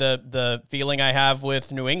just kind of the feeling I have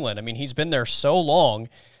with New England. I mean, he's been there so long.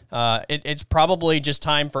 It's probably just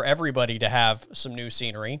time for everybody to have some new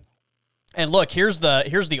scenery. And look, here's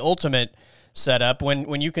the ultimate setup.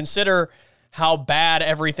 When you consider how bad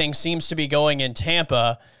everything seems to be going in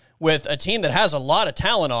Tampa with a team that has a lot of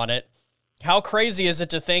talent on it, how crazy is it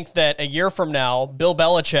to think that a year from now, Bill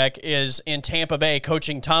Belichick is in Tampa Bay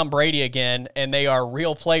coaching Tom Brady again, and they are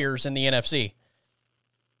real players in the NFC?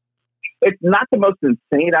 It's not the most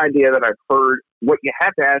insane idea that I've heard. What you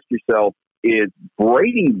have to ask yourself is,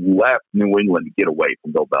 Brady left New England to get away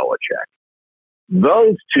from Bill Belichick.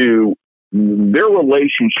 Those two, their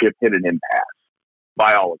relationship hit an impasse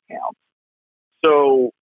by all accounts.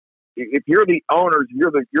 So if you're the owners,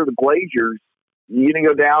 you're the Glazers, you're going to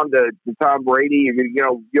go down to Tom Brady, you're going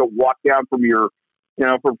to, you'll walk down from your,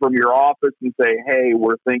 from your office and say, hey,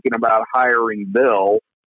 we're thinking about hiring Bill.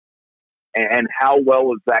 And how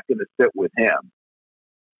well is that going to sit with him?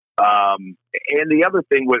 And the other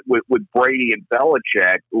thing with Brady and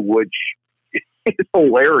Belichick, which is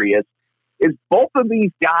hilarious, is both of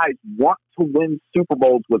these guys want to win Super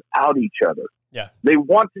Bowls without each other. Yeah, they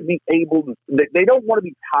want to be able to. They don't want to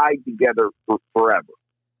be tied together for forever.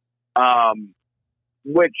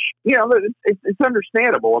 Which it's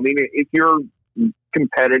understandable. I mean, if you're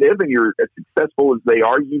competitive and you're as successful as they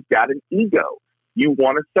are, you've got an ego. You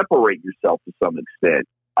want to separate yourself to some extent.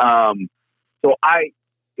 So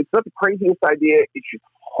it's not the craziest idea. It's just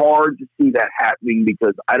hard to see that happening,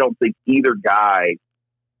 because I don't think either guy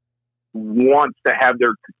wants to have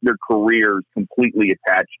their careers completely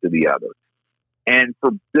attached to the other. And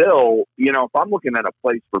for Bill, if I'm looking at a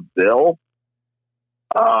place for Bill,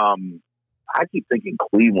 I keep thinking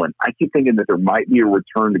Cleveland. I keep thinking that there might be a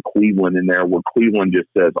return to Cleveland in there, where Cleveland just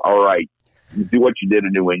says, all right, do what you did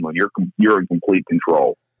in New England. You're in complete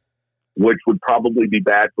control, which would probably be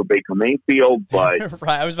bad for Baker Mayfield. But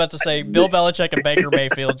right, I was about to say Bill Belichick and Baker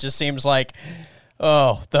Mayfield just seems like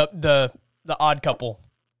the odd couple.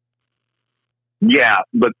 Yeah,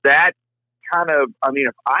 but that kind of,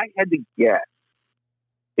 if I had to guess,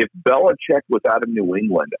 if Belichick was out of New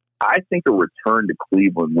England, I think a return to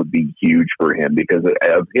Cleveland would be huge for him, because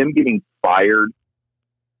of him getting fired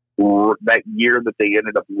that year that they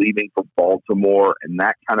ended up leaving for Baltimore, and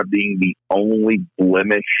that kind of being the only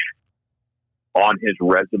blemish on his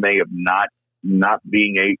resume of not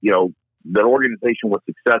being that organization was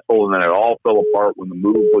successful and then it all fell apart when the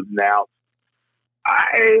move was announced.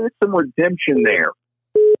 Some redemption there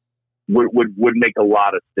would make a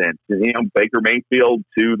lot of sense. And, Baker Mayfield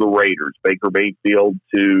to the Raiders, Baker Mayfield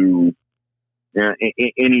to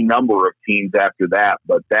any number of teams after that.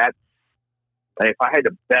 But if I had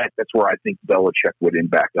to bet, that's where I think Belichick would end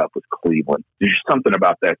back up with Cleveland. There's just something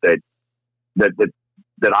about that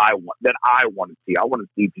I want to see. I want to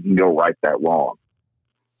see if he can go right that long.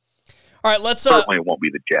 All right, let's certainly it won't be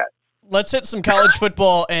the Jets. Let's hit some college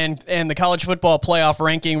football and the college football playoff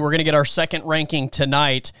ranking. We're going to get our second ranking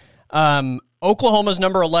tonight. Oklahoma's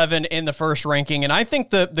number 11 in the first ranking, and I think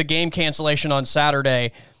the game cancellation on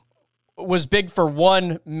Saturday was big for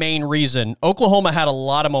one main reason. Oklahoma had a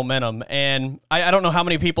lot of momentum, and I don't know how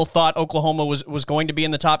many people thought Oklahoma was going to be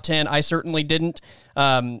in the top 10. I certainly didn't.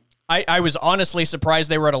 I was honestly surprised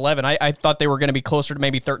they were at 11. I thought they were going to be closer to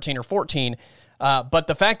maybe 13 or 14. But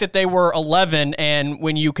the fact that they were 11, and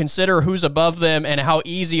when you consider who's above them and how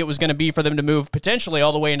easy it was going to be for them to move potentially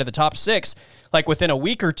all the way into the top 6, like within a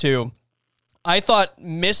week or two, I thought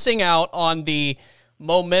missing out on the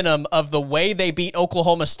momentum of the way they beat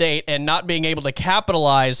Oklahoma State and not being able to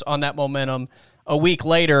capitalize on that momentum a week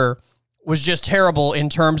later was just terrible in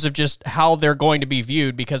terms of just how they're going to be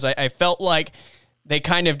viewed, because I felt like they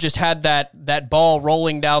kind of just had that ball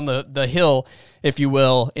rolling down the hill, if you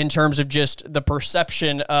will, in terms of just the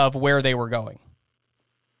perception of where they were going.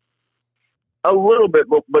 A little bit,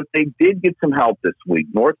 but they did get some help this week.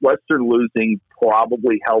 Northwestern losing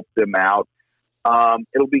probably helped them out.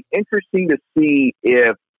 It'll be interesting to see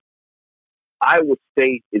if Iowa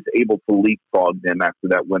State is able to leapfrog them after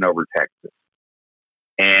that win over Texas.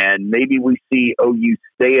 And maybe we see OU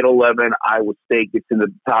stay at 11, Iowa State gets into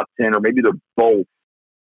the top 10, or maybe they're both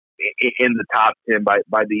in the top 10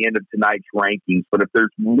 by the end of tonight's rankings. But if there's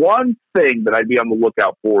one thing that I'd be on the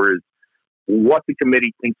lookout for, is what the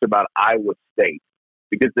committee thinks about Iowa State,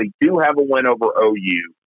 because they do have a win over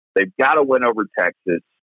OU. They've got a win over Texas.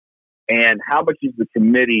 And how much is the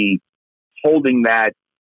committee holding that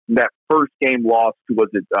first game loss to, was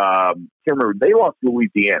it, can't remember, they lost to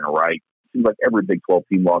Louisiana, right? It seems like every Big 12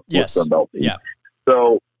 team lost to yes. Sun Belt team. Yeah.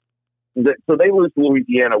 So they lose to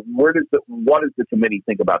Louisiana. What does the committee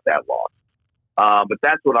think about that loss? But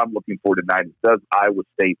that's what I'm looking for tonight. Does Iowa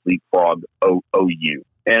State leapfrog OU?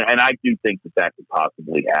 And I do think that could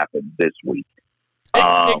possibly happen this week.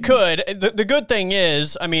 It could. The good thing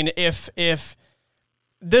is, I mean, if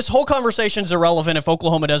this whole conversation is irrelevant if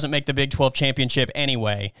Oklahoma doesn't make the Big 12 championship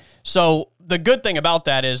anyway. So the good thing about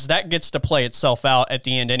that is that gets to play itself out at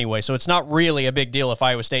the end anyway. So it's not really a big deal if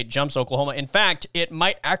Iowa State jumps Oklahoma. In fact, it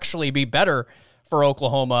might actually be better for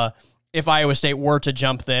Oklahoma if Iowa State were to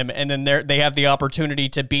jump them, and then they have the opportunity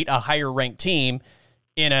to beat a higher ranked team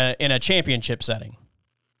in a championship setting.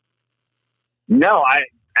 No, I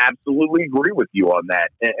absolutely agree with you on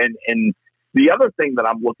that. And the other thing that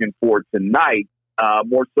I'm looking for tonight,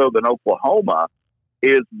 more so than Oklahoma,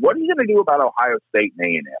 is what are you going to do about Ohio State and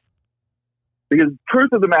A&M? Because the truth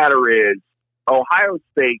of the matter is, Ohio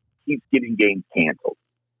State keeps getting games canceled.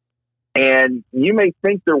 And you may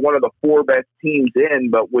think they're one of the 4 best teams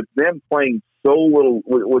in, but with them playing so little,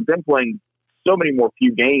 with them playing so many more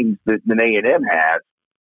few games than A&M has,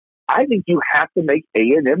 I think you have to make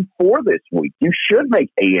A&M 4 this week. You should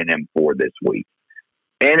make A&M 4 this week.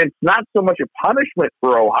 And it's not so much a punishment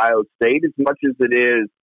for Ohio State as much as it is,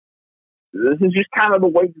 this is just kind of the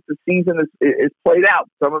way that the season is played out.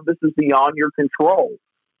 Some of this is beyond your control.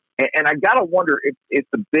 And I got to wonder if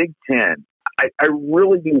the Big Ten, I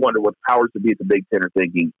really do wonder what the powers to be at the Big Ten are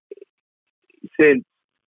thinking, since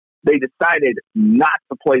they decided not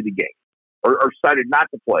to play the game, or decided not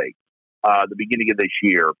to play the beginning of this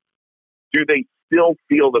year. Do they still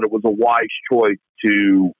feel that it was a wise choice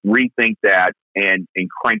to rethink that and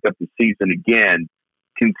crank up the season again,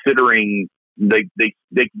 considering they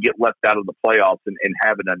can get left out of the playoffs and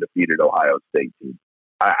have an undefeated Ohio State team?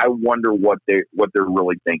 I wonder what they're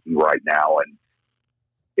really thinking right now, and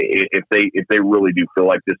if they really do feel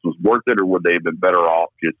like this was worth it, or would they have been better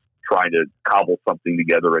off just trying to cobble something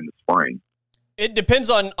together in the spring? It depends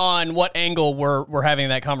on what angle we're having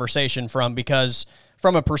that conversation from, because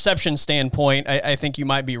from a perception standpoint, I think you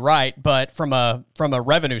might be right, but from a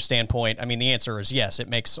revenue standpoint, I mean, the answer is yes. It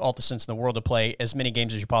makes all the sense in the world to play as many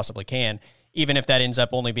games as you possibly can, even if that ends up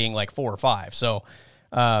only being like 4 or 5. So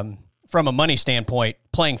from a money standpoint,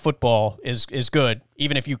 playing football is good,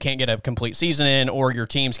 even if you can't get a complete season in or your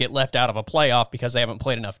teams get left out of a playoff because they haven't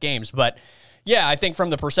played enough games. But yeah, I think from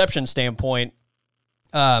the perception standpoint,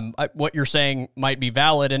 what you're saying might be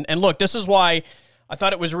valid. And look, this is why I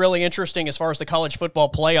thought it was really interesting as far as the college football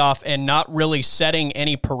playoff and not really setting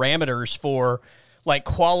any parameters for like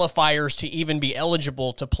qualifiers to even be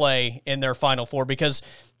eligible to play in their Final Four. Because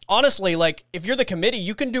honestly, like if you're the committee,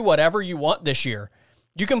 you can do whatever you want this year.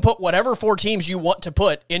 You can put whatever 4 teams you want to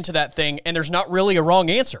put into that thing, and there's not really a wrong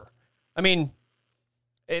answer. I mean,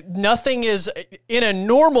 nothing is, in a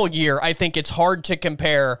normal year, I think it's hard to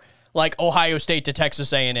compare like Ohio State to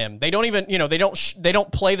Texas A&M. They don't even, they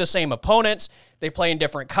don't play the same opponents. They play in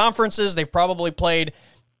different conferences. They've probably played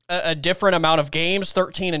a different amount of games,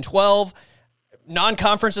 13 and 12.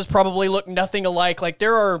 Non-conferences probably look nothing alike. Like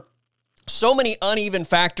there are so many uneven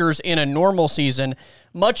factors in a normal season,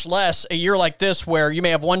 much less a year like this where you may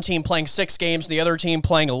have one team playing 6 games, the other team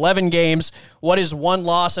playing 11 games. What is one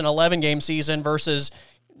loss in an 11-game season versus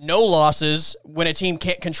no losses when a team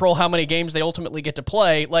can't control how many games they ultimately get to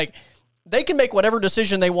play? Like, they can make whatever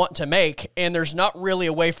decision they want to make, and there's not really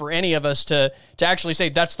a way for any of us to actually say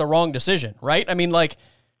that's the wrong decision, right? I mean, like,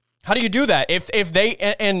 how do you do that? If they,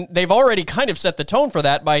 and they've already kind of set the tone for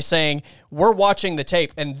that by saying, we're watching the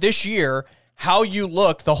tape, and this year, how you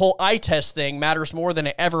look, the whole eye test thing matters more than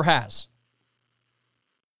it ever has.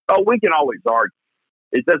 Oh, we can always argue.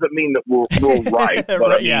 It doesn't mean that we're right, but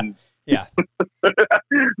right, I mean, yeah.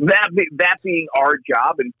 that being our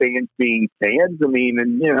job and fans being fans, I mean,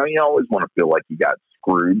 and you know, you always want to feel like you got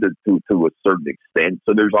screwed to a certain extent.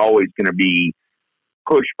 So there's always going to be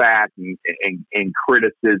pushback and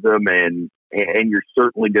criticism, and you're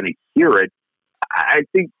certainly going to hear it. I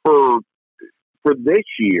think for this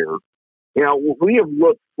year, you know, we have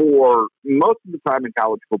looked for, most of the time in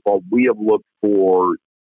college football, we have looked for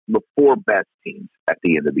the 4 best teams at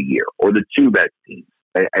the end of the year, or the 2 best teams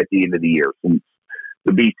at the end of the year since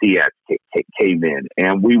the BCS came in.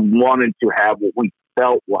 And we wanted to have what we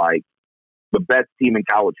felt like the best team in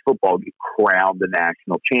college football get crowned the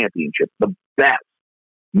national championship. The best.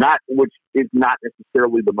 Which is not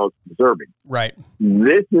necessarily the most deserving. Right.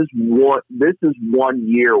 This is one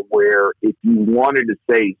year where if you wanted to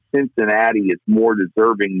say Cincinnati is more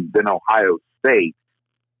deserving than Ohio State,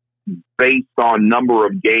 based on number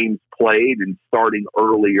of games played and starting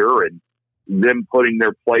earlier and them putting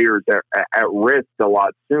their players at risk a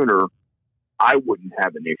lot sooner, I wouldn't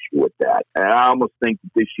have an issue with that. And I almost think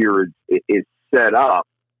that this year is set up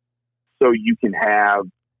so you can have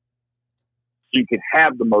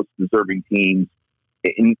the most deserving teams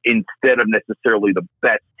instead of necessarily the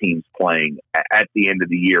best teams playing at the end of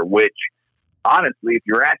the year, which, honestly, if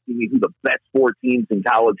you're asking me who the best 4 teams in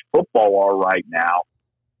college football are right now,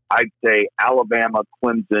 I'd say Alabama,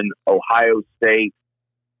 Clemson, Ohio State,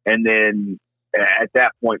 and then at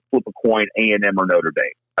that point, flip a coin, A&M or Notre Dame.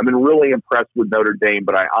 I've been really impressed with Notre Dame,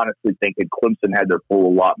 but I honestly think if Clemson had their full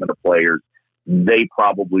allotment of players, they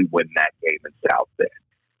probably win that game in South Bend.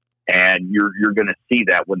 And you're going to see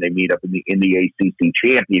that when they meet up in the ACC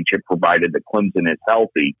championship, provided that Clemson is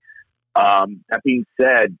healthy. That being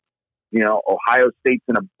said, you know, Ohio State's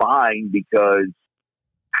in a bind because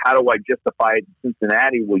how do I justify it in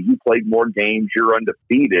Cincinnati? Well, you played more games, you're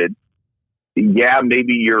undefeated. Yeah,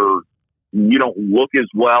 maybe you don't look as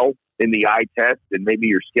well in the eye test, and maybe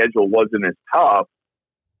your schedule wasn't as tough,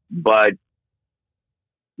 but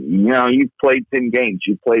you know, you've played 10 games.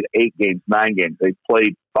 You've played 8 games, 9 games. They've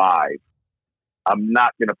played 5. I'm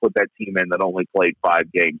not going to put that team in that only played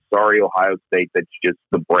 5 games. Sorry, Ohio State. That's just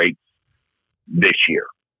the breaks this year.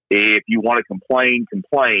 If you want to complain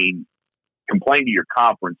to your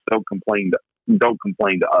conference. Don't complain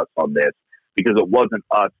to us on this, because it wasn't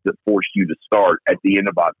us that forced you to start at the end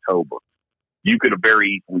of October. You could have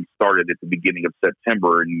very easily started at the beginning of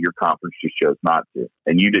September, and your conference just chose not to,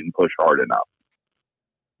 and you didn't push hard enough.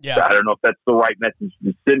 Yeah. So I don't know if that's the right message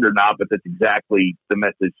to send or not, but that's exactly the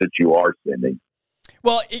message that you are sending.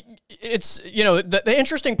 Well, it's, you know, the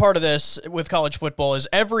interesting part of this with college football is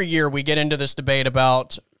every year we get into this debate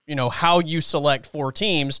about, you know, how you select 4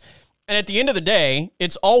 teams. And at the end of the day,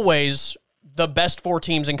 it's always the best 4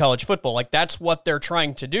 teams in college football. Like, that's what they're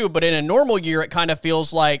trying to do. But in a normal year, it kind of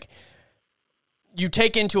feels like you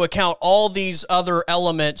take into account all these other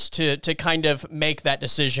elements to kind of make that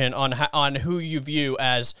decision on who you view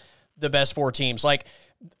as the best 4 teams. Like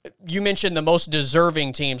you mentioned, the most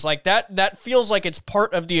deserving teams, like that feels like it's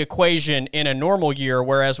part of the equation in a normal year.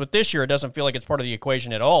 Whereas with this year, it doesn't feel like it's part of the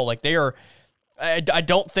equation at all. Like I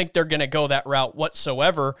don't think they're going to go that route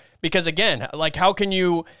whatsoever, because again, like how can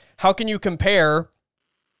you compare,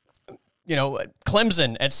 you know,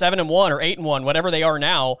 Clemson at 7-1 or 8-1, whatever they are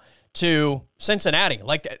now, to Cincinnati?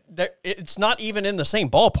 Like it's not even in the same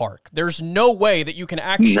ballpark. There's no way that you can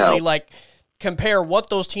actually like compare what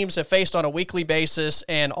those teams have faced on a weekly basis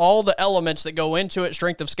and all the elements that go into it,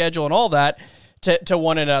 strength of schedule and all that, to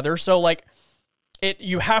one another. So like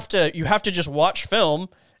you have to just watch film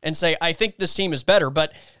and say, I think this team is better.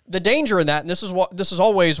 But the danger in that, and this is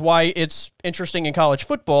always why it's interesting in college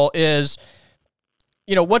football, is,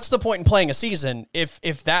 you know, what's the point in playing a season if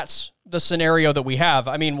that's the scenario that we have?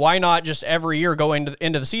 I mean, why not just every year go into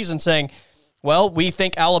the season saying, well, we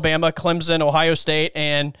think Alabama, Clemson, Ohio State,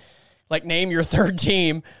 and like name your 3rd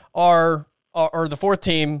team or the 4th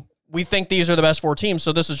team. We think these are the best 4 teams,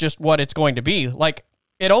 so this is just what it's going to be. Like,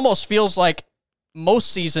 it almost feels like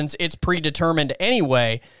most seasons it's predetermined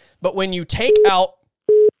anyway. But when you take out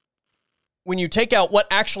what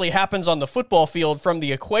actually happens on the football field from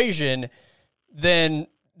the equation, then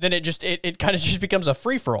it kind of just becomes a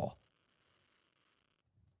free for all.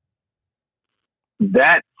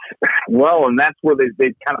 And that's where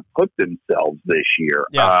they've kind of put themselves this year,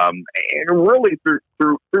 and really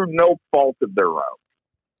through no fault of their own.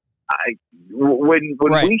 When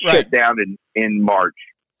we shut down in March,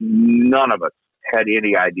 none of us had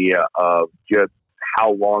any idea of just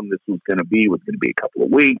how long this was going to be. Was going to be a couple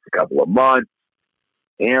of weeks, a couple of months.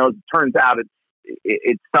 It turns out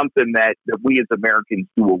it's something that we as Americans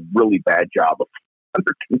do a really bad job of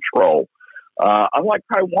under control. Unlike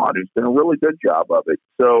Taiwan, who's done a really good job of it.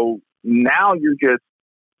 So now you've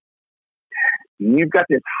got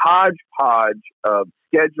this hodgepodge of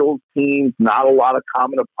schedules, teams, not a lot of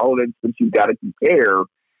common opponents that you've got to compare.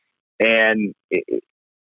 And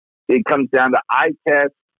it comes down to eye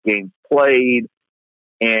tests, games played.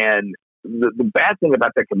 And the bad thing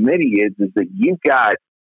about that committee is that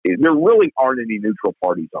there really aren't any neutral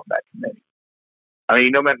parties on that committee. I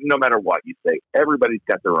mean, no matter what you say, everybody's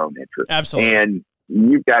got their own interest. Absolutely. And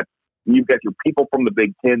you've got your people from the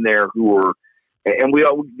Big Ten there who are, and we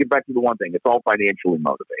get back to the one thing, it's all financially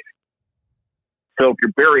motivated. So if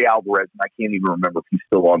you're Barry Alvarez, and I can't even remember if he's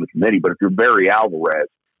still on the committee, but if you're Barry Alvarez,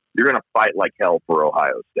 you're going to fight like hell for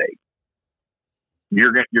Ohio State.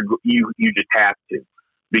 You just have to,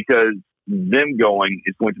 because them going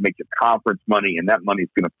is going to make your conference money, and that money is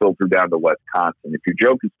going to filter down to Wisconsin. If you're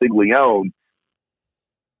Joe Castiglione,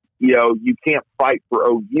 you can't fight for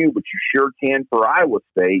OU, but you sure can for Iowa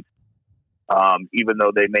State, even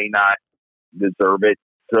though they may not deserve it.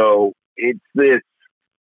 So it's this,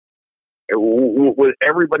 with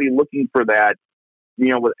everybody looking for that,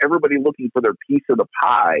 with everybody looking for their piece of the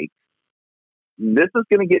pie, this is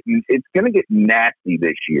going to get nasty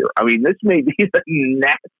this year. I mean, this may be the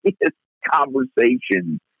nastiest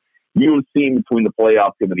conversation you have seen between the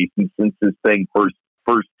playoff committee since this thing first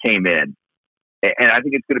came in. And I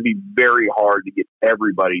think it's going to be very hard to get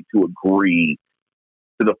everybody to agree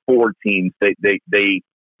to the four teams they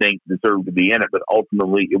think deserve to be in it. But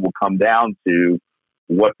ultimately, it will come down to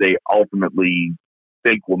what they ultimately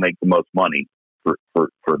think will make the most money for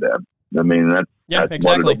them. I mean, that's exactly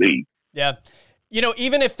what it'll be. Yeah.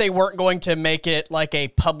 Even if they weren't going to make it like a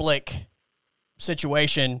public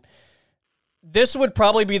situation, this would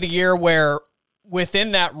probably be the year where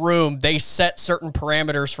within that room, they set certain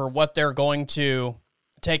parameters for what they're going to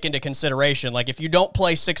take into consideration. Like if you don't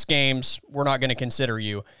play 6 games, we're not going to consider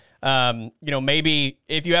you. Maybe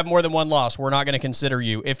if you have more than one loss, we're not going to consider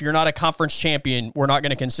you. If you're not a conference champion, we're not going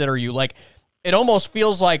to consider you. Like it almost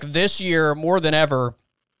feels like this year more than ever,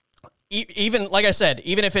 even like I said,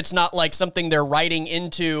 even if it's not like something they're writing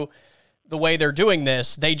into the way they're doing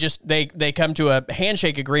this, they come to a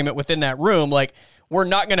handshake agreement within that room. Like, we're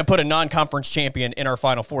not going to put a non-conference champion in our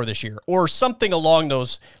Final Four this year, or something along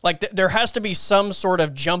those. Like, there has to be some sort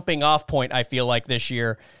of jumping off point, I feel like, this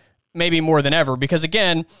year, maybe more than ever. Because,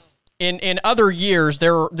 again, in other years,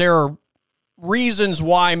 there are reasons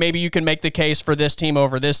why maybe you can make the case for this team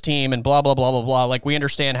over this team and blah, blah, blah, blah, blah. Like, we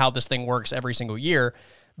understand how this thing works every single year.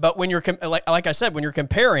 But when you're, like I said, when you're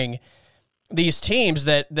comparing these teams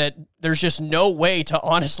that there's just no way to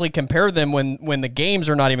honestly compare them when the games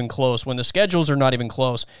are not even close, when the schedules are not even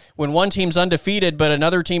close, when one team's undefeated but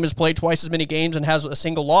another team has played twice as many games and has a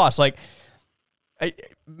single loss. Like,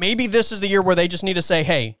 maybe this is the year where they just need to say,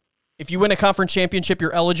 hey, if you win a conference championship,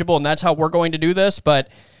 you're eligible, and that's how we're going to do this. But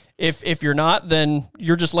if you're not, then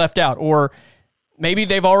you're just left out. Or maybe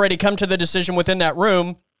they've already come to the decision within that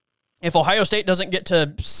room, if Ohio State doesn't get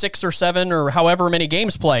to 6 or 7 or however many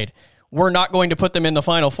games played, we're not going to put them in the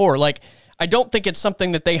Final Four. Like, I don't think it's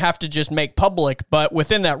something that they have to just make public, but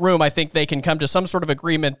within that room, I think they can come to some sort of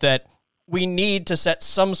agreement that we need to set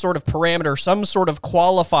some sort of parameter, some sort of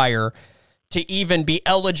qualifier to even be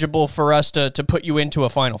eligible for us to put you into a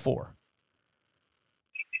Final Four.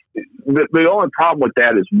 The only problem with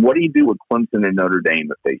that is, what do you do with Clemson and Notre Dame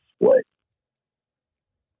if they split?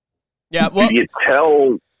 Yeah, well, do you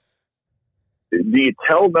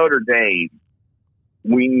tell Notre Dame,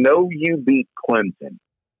 we know you beat Clemson,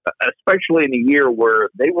 especially in a year where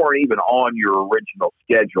they weren't even on your original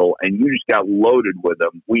schedule and you just got loaded with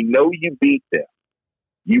them. We know you beat them.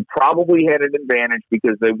 You probably had an advantage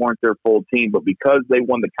because they weren't their full team, but because they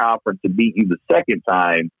won the conference and beat you the second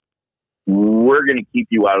time, we're going to keep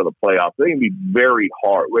you out of the playoffs. They're going to be very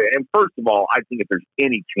hard. And first of all, I think if there's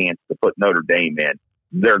any chance to put Notre Dame in,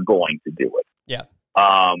 they're going to do it. Yeah.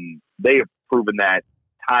 They have proven that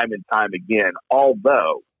time and time again,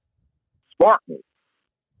 although smart move.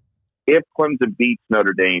 If Clemson beats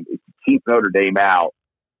Notre Dame, if you keep Notre Dame out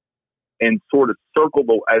and sort of circle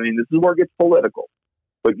this is where it gets political,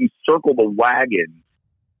 but you circle the wagons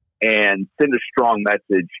and send a strong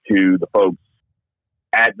message to the folks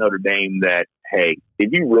at Notre Dame that, hey,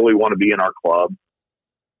 if you really want to be in our club,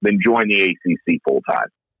 then join the ACC full time.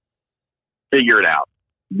 Figure it out,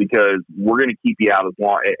 because we're going to keep you out as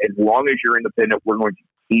long as you're independent. We're going to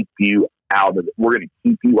keep you out of it. We're going to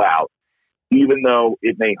keep you out, even though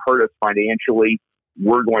it may hurt us financially.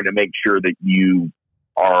 We're going to make sure that you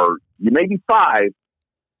may be 5,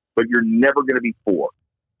 but you're never going to be 4.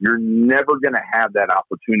 You're never going to have that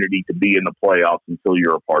opportunity to be in the playoffs until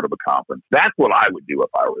you're a part of a conference. That's what I would do if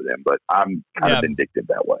I were them, but I'm kind of vindictive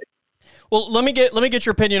that way. Well, let me get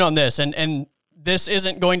your opinion on this, and this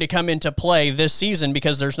isn't going to come into play this season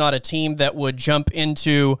because there's not a team that would jump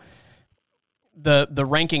into the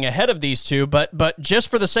ranking ahead of these two. But just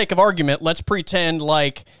for the sake of argument, let's pretend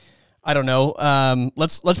like, I don't know,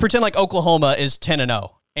 let's pretend like Oklahoma is 10-0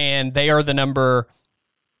 and they're the number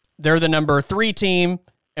 3 team.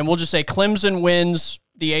 And we'll just say Clemson wins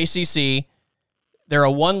the ACC. They're a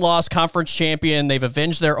 1-loss conference champion. They've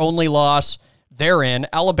avenged their only loss. They're in.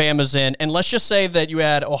 Alabama's in. And let's just say that you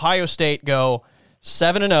had Ohio State go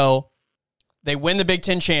 7-0. They win the Big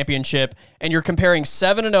Ten championship. And you're comparing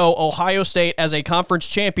 7-0 Ohio State as a conference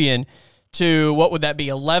champion to, what would that be,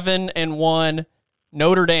 11-1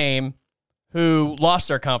 Notre Dame, who lost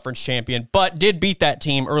their conference champion, but did beat that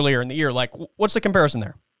team earlier in the year. Like, what's the comparison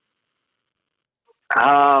there?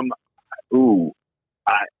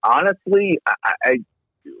 Honestly,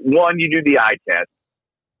 one, you do the eye test.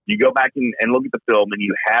 You go back and look at the film, and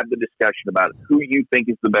you have the discussion about who you think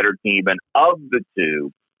is the better team, and of the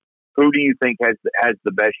two, who do you think has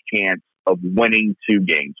the best chance of winning 2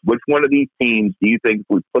 games? Which one of these teams do you think, if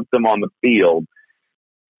we put them on the field,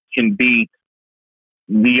 can beat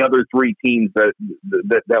the other 3 teams that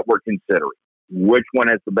we're considering? Which one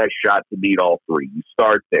has the best shot to beat all 3? You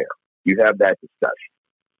start there. You have that discussion.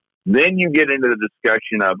 Then you get into the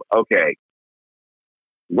discussion of, okay,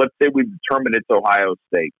 let's say we've determined it's Ohio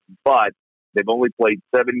State, but they've only played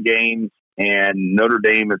 7 games and Notre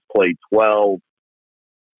Dame has played 12.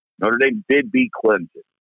 Notre Dame did beat Clemson.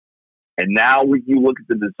 And now you look at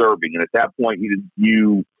the deserving, and at that point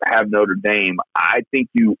you have Notre Dame. I think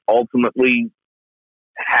you ultimately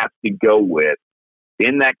have to go with,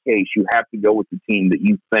 in that case, you have to go with the team that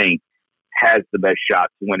you think has the best shot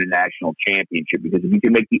to win a national championship. Because if you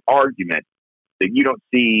can make the argument that you don't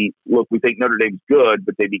see, look, we think Notre Dame's good,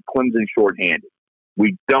 but they beat Clemson shorthanded.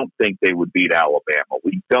 We don't think they would beat Alabama.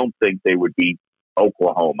 We don't think they would beat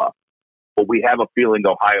Oklahoma. But we have a feeling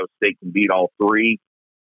Ohio State can beat all 3.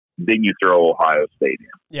 Then you throw Ohio State in.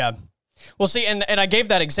 Yeah. Well, see, and I gave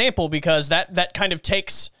that example because that kind of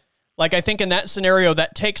takes, like, I think in that scenario,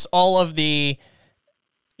 that takes all of the,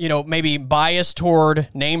 maybe bias toward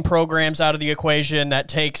name programs out of the equation. That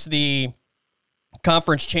takes the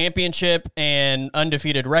conference championship and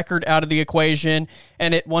undefeated record out of the equation.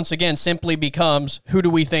 And it, once again, simply becomes, who do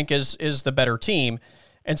we think is the better team?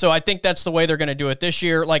 And so I think that's the way they're going to do it this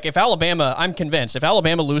year. Like, if Alabama, I'm convinced, if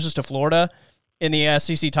Alabama loses to Florida in the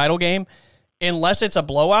SEC title game, unless it's a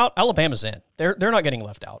blowout, Alabama's in. They're not getting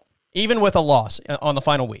left out. Even with a loss on the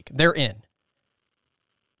final week, they're in.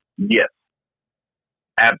 Yes.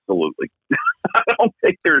 Absolutely. I don't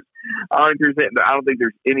think there's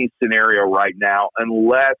any scenario right now,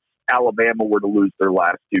 unless Alabama were to lose their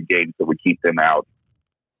last 2 games, that would keep them out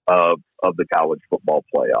of the college football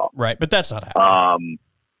playoff. Right, but that's not happening.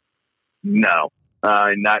 No,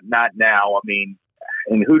 not now. I mean,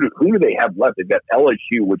 and who do they have left? They've got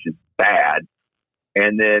LSU, which is bad,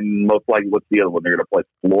 and then most likely, what's the other one? They're going to play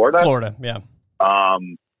Florida. Florida, yeah.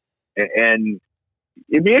 And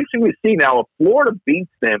it'd be interesting to see now if Florida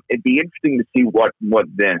beats them. It'd be interesting to see what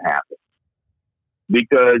then happens,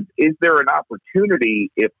 because is there an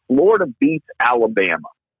opportunity if Florida beats Alabama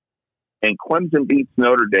and Clemson beats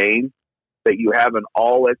Notre Dame that you have an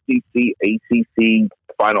all SEC ACC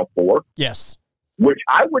Final Four? Yes, which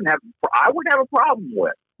I wouldn't have a problem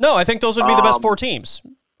with. No, I think those would be the best 4 teams.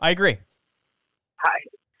 I agree.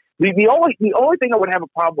 The only thing I would have a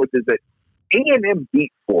problem with is that A&M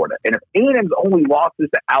beat Florida, and if A&M's only losses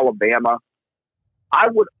to Alabama, I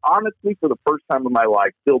would honestly, for the first time in my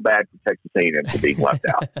life, feel bad for Texas A&M for being left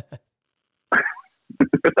out.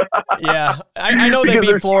 Yeah, I know they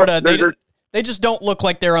beat Florida. They just don't look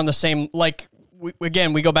like they're on the same. Like, we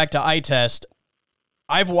go back to eye test.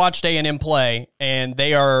 I've watched A&M play, and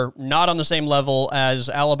they are not on the same level as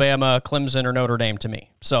Alabama, Clemson, or Notre Dame to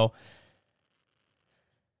me. So,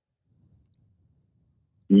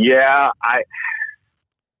 yeah,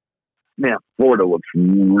 Florida looks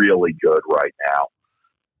really good right now.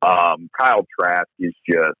 Kyle Trask is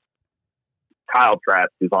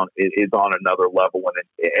on another level,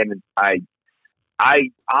 and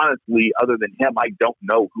I honestly, other than him, I don't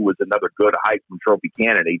know who is another good Heisman Trophy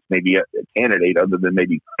candidate, maybe a candidate other than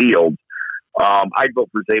maybe Fields. I'd vote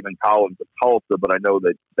for Zayvon Collins of Tulsa, but I know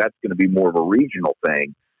that that's going to be more of a regional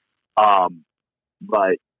thing.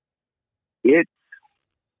 But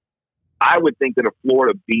I would think that if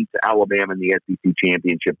Florida beats Alabama in the SEC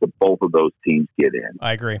championship, that both of those teams get in.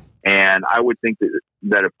 I agree. And I would think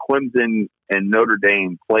that if Clemson and Notre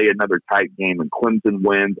Dame play another tight game and Clemson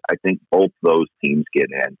wins, I think both those teams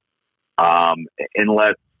get in.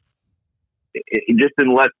 Unless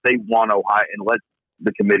they want Ohio, unless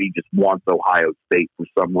the committee just wants Ohio State for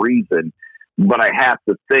some reason. But I have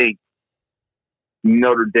to think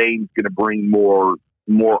Notre Dame's going to bring more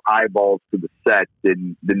eyeballs to the set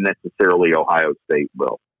than necessarily Ohio State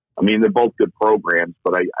will. I mean, they're both good programs,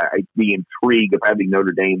 but the intrigue of having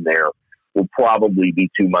Notre Dame there will probably be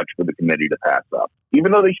too much for the committee to pass up.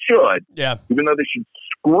 Even though they should, even though they should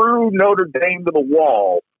screw Notre Dame to the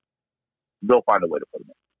wall, they'll find a way to put them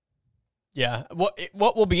in. Yeah.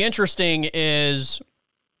 What will be interesting is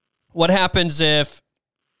what happens if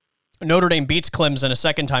Notre Dame beats Clemson a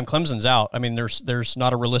second time. Clemson's out. I mean, there's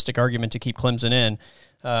not a realistic argument to keep Clemson in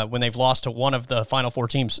when they've lost to one of the Final Four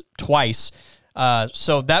teams twice.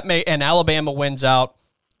 So that and Alabama wins out.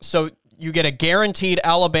 So you get a guaranteed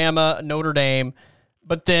Alabama, Notre Dame,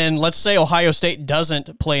 but then let's say Ohio State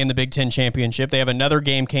doesn't play in the Big Ten championship. They have another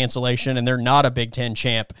game cancellation and they're not a Big Ten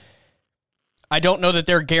champ. I don't know that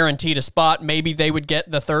they're guaranteed a spot. Maybe they would get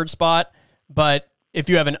the third spot, but if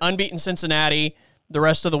you have an unbeaten Cincinnati the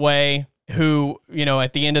rest of the way, who,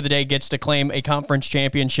 at the end of the day gets to claim a conference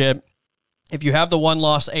championship, if you have the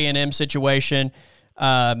one-loss A&M situation,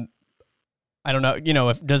 I don't know,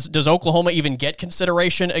 if does Oklahoma even get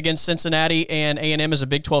consideration against Cincinnati and A&M as a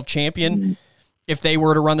Big 12 champion if they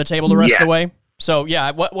were to run the table the rest of the way? So,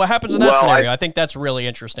 what happens in that scenario? I think that's really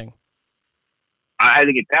interesting. I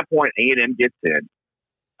think at that point, A&M gets in.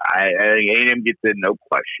 I think A&M gets in, no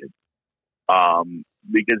question.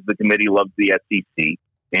 Because the committee loves the SEC,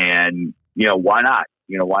 and why not?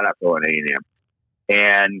 Why not throw in A&M?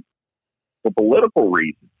 And for political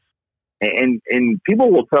reasons, and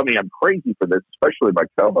people will tell me I'm crazy for this, especially my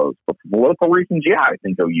co-hosts, but for political reasons, I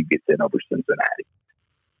think OU gets in over Cincinnati,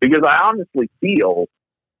 because I honestly feel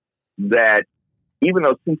that even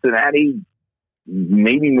though Cincinnati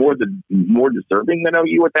may be more deserving than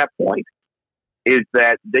OU at that point, is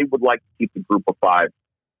that they would like to keep the group of five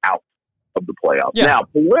out of the playoffs. Yeah. Now,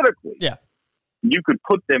 politically, you could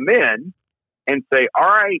put them in and say, all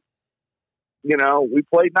right, we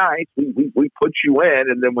played nice. We put you in.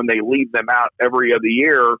 And then when they leave them out every other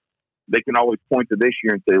year, they can always point to this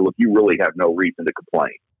year and say, look, you really have no reason to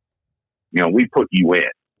complain. We put you in.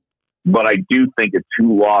 But I do think a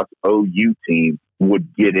 2-loss OU team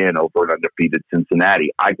would get in over an undefeated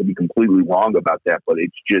Cincinnati. I could be completely wrong about that, but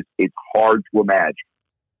it's hard to imagine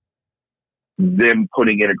them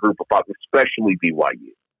putting in a group of five, especially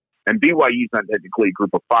BYU. And BYU's not technically a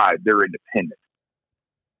group of five; they're independent.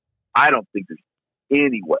 I don't think there's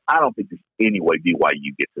any way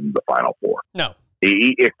BYU gets into the Final Four. No,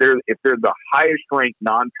 if they're the highest ranked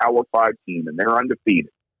non-Power 5 team and they're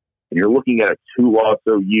undefeated, and you're looking at a 2-loss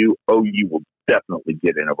OU will definitely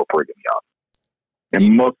get in over Brigham Young.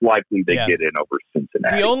 And most likely they get in over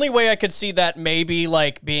Cincinnati. The only way I could see that maybe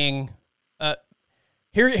being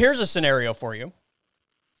here's a scenario for you.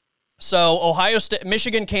 So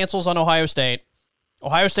Michigan cancels on Ohio State.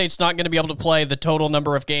 Ohio State's not going to be able to play the total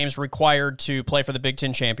number of games required to play for the Big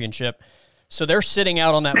Ten championship. So they're sitting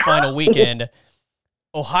out on that final weekend.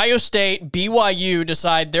 Ohio State, BYU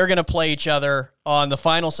decide they're going to play each other on the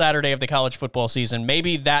final Saturday of the college football season.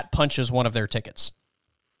 Maybe that punches one of their tickets.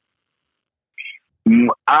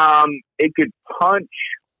 It could punch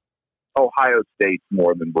Ohio State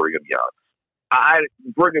more than Brigham Young.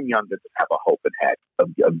 Brigham Young doesn't have a hope in heck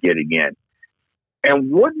of getting in.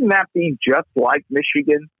 And wouldn't that be just like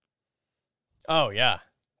Michigan? Oh, yeah.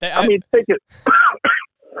 I mean, think it.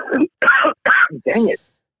 Dang it.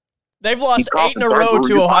 They've lost 8 in a row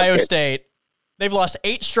to Ohio State. They've lost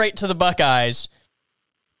 8 straight to the Buckeyes.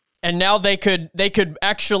 And now they could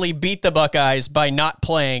actually beat the Buckeyes by not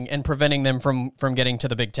playing and preventing them from getting to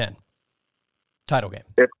the Big Ten title game.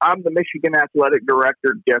 If I'm the Michigan athletic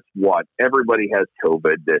director, guess what? Everybody has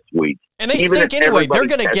COVID this week, and they stink anyway. They're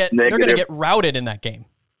going to get routed in that game.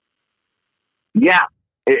 Yeah,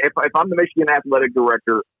 if I'm the Michigan athletic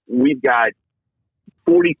director, we've got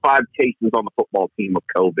 45 cases on the football team of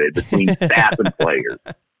COVID between staff and players.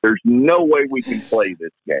 There's no way we can play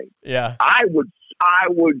this game. Yeah, I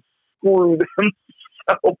would screw them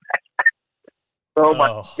so bad. Oh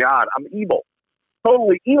my God, I'm evil.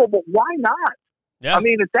 Totally evil, but why not? Yeah. I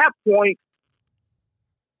mean, at that point,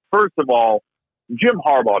 first of all, Jim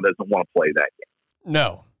Harbaugh doesn't want to play that game.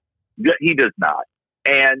 No. He does not.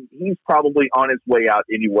 And he's probably on his way out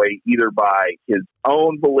anyway, either by his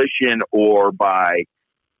own volition or by,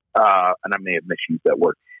 and I may have misused that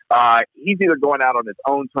word, he's either going out on his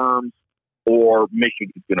own terms or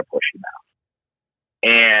Michigan's going to push him out.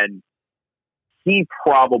 And he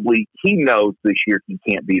knows this year he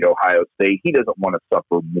can't beat Ohio State. He doesn't want to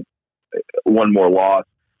suffer one more loss.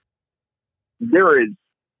 There is,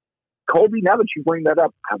 Colby, now that you bring that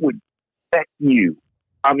up, I would bet you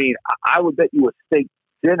a steak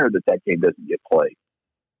dinner that game doesn't get played.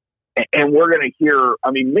 And we're going to hear,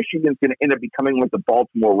 Michigan's going to end up becoming like the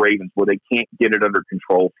Baltimore Ravens where they can't get it under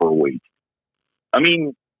control for a week.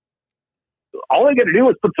 All they got to do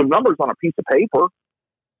is put some numbers on a piece of paper.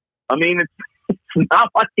 It's not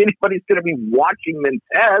like anybody's going to be watching them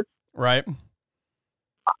test. Right.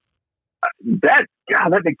 That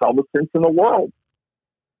makes all the sense in the world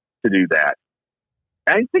to do that.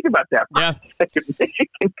 And think about that. Yeah.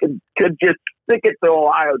 Michigan could just stick it to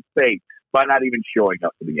Ohio State by not even showing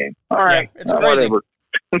up for the game. All right. Yeah, it's crazy.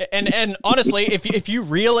 Whatever. And honestly,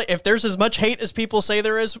 if there's as much hate as people say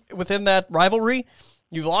there is within that rivalry,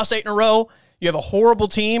 you've lost 8 in a row, you have a horrible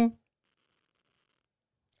team,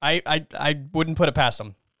 I wouldn't put it past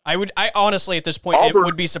them. I honestly, at this point, Auburn,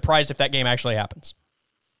 would be surprised if that game actually happens.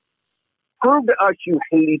 Prove to us you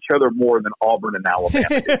hate each other more than Auburn and Alabama.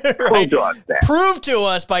 Right. Prove to us that. Prove to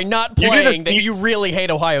us by not playing that you really hate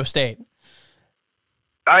Ohio State.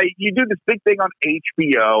 You do this big thing on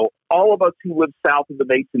HBO. All of us who live south of the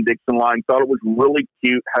Mason-Dixon line thought it was really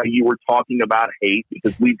cute how you were talking about hate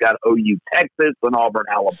because we've got OU Texas and Auburn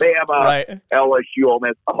Alabama, right. LSU,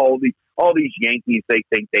 all these Yankees. They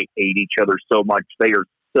think they hate each other so much. They are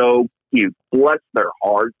so cute. Bless their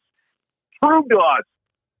hearts. Prove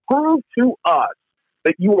to us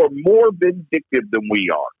that you are more vindictive than we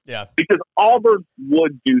are. Yeah. Because Auburn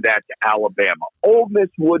would do that to Alabama. Ole Miss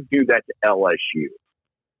would do that to LSU.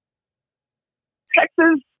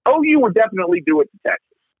 Texas, OU would definitely do it to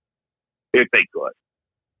Texas if they could.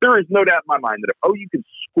 There is no doubt in my mind that if OU could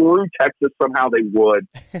screw Texas somehow, they would.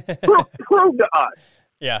 Prove to us.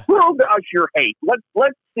 Yeah. Prove to us your hate.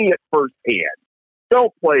 Let's see it firsthand.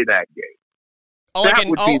 Don't play that game. All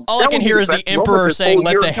I can hear is the Emperor saying,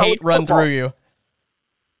 "Let the hate run through you."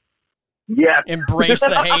 Yes. Embrace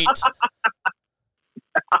the hate.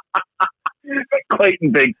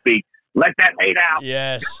 Clayton Bigsby. Let that hate out.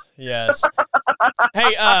 Yes.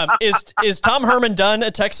 Hey, is Tom Herman done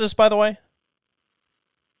at Texas, by the way?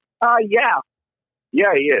 Yeah,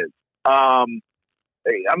 he is.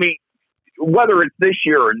 Whether it's this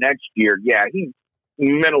year or next year, yeah, he's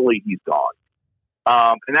gone.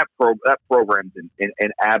 And that program's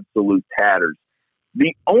in absolute tatters.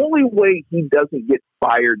 The only way he doesn't get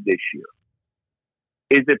fired this year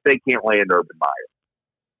is if they can't land Urban Meyer.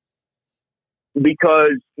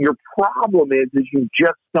 Because your problem is you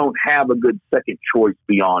just don't have a good second choice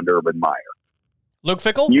beyond Urban Meyer. Luke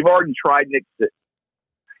Fickell? You've already tried Nick.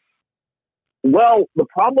 Well, the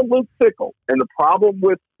problem with Fickell and the problem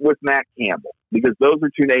with Matt Campbell, because those are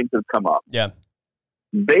two names that have come up. Yeah.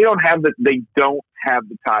 They don't have the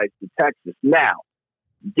ties to Texas. Now,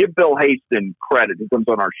 give Bill Haston credit. He comes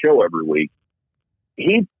on our show every week.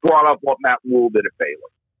 He brought up what Matt Rule did at Baylor.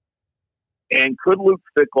 And could Luke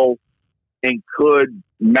Fickell and could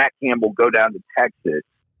Matt Campbell go down to Texas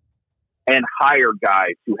and hire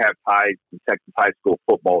guys who have ties to Texas high school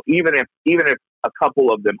football, even if a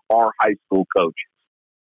couple of them are high school coaches,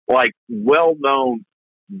 like well-known,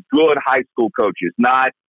 good high school coaches,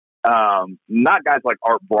 not guys like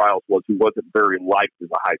Art Briles was, who wasn't very liked as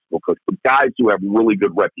a high school coach, but guys who have really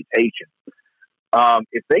good reputations.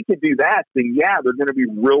 If they could do that, then yeah, they're going to be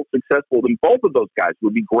real successful. And both of those guys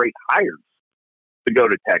would be great hires to go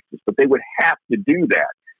to Texas, but they would have to do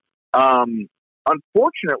that.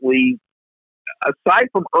 Unfortunately, aside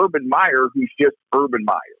from Urban Meyer, who's just Urban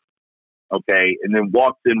Meyer, okay, and then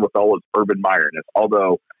walks in with all his Urban Meyer-ness,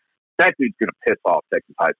 although that dude's going to piss off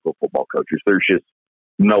Texas high school football coaches. There's just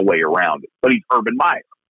no way around it. But he's Urban Meyer,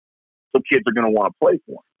 so kids are going to want to play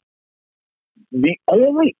for him. The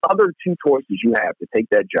only other two choices you have to take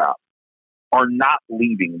that job are not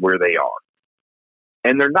leaving where they are.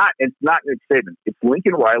 And they're not, it's not Nick Saban. It's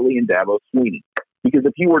Lincoln Riley and Dabo Swinney. Because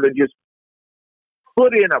if you were to just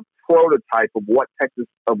put in a prototype of what a Texas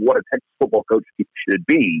football coach should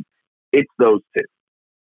be, it's those two.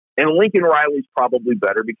 And Lincoln Riley's probably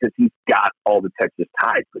better because he's got all the Texas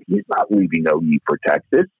ties, but he's not leaving OU for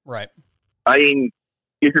Texas. Right. I mean,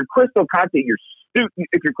 if you're Chris Del Conte, you're stupid.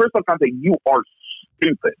 If you're Chris Del Conte, you are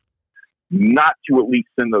stupid not to at least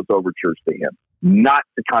send those overtures to him. Not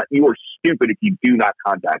to you are stupid if you do not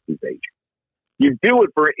contact his agent. You do it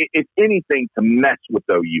for, if anything, to mess with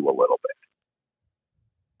OU a little bit.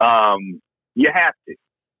 You have to,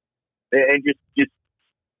 and just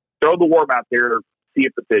throw the worm out there, see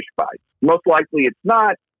if the fish bites. Most likely it's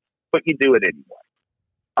not, but you do it anyway.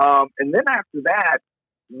 And then after that,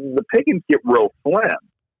 the pickings get real slim.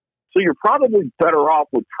 So you're probably better off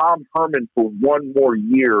with Tom Herman for one more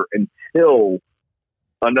year until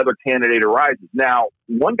another candidate arises. Now,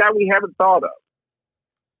 one guy we haven't thought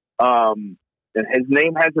of, and his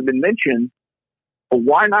name hasn't been mentioned, but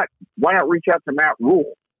why not reach out to Matt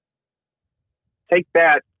Rule? Take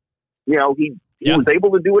that, he was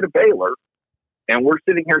able to do it at Baylor, and we're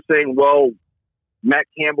sitting here saying, well, Matt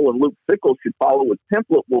Campbell and Luke Fickell should follow his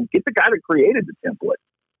template. Well, get the guy that created the template.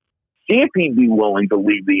 See if he'd be willing to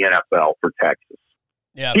leave the NFL for Texas.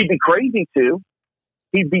 Yeah. He'd be crazy too.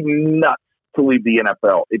 He'd be nuts to leave the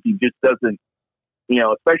NFL if he just doesn't,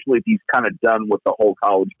 especially if he's kind of done with the whole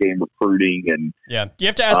college game recruiting. And yeah, you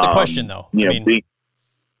have to ask the question though.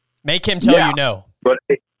 Make him tell you no. But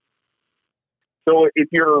so if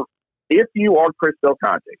you are Chris Del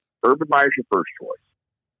Conte, Urban Meyer's your first choice.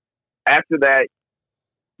 After that,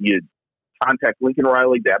 you contact Lincoln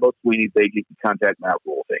Riley, Dabo Sweeney's agent, you contact Matt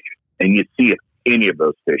Rule's agent, and you see if any of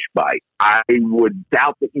those fish bite. I would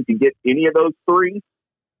doubt that you can get any of those three,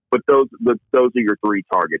 but those are your three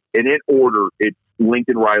targets. And in order, it's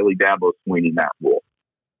Lincoln Riley, Dabo Sweeney, Matt Rule.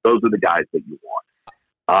 Those are the guys that you want.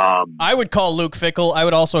 I would call Luke Fickell. I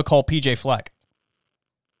would also call PJ Fleck.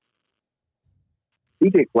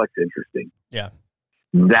 PJ Fleck's interesting. Yeah.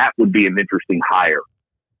 That would be an interesting hire.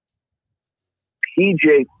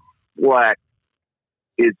 PJ Fleck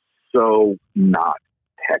is so not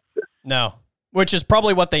Texas. No, which is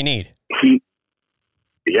probably what they need. He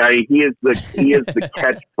is the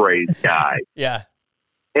catchphrase guy. Yeah.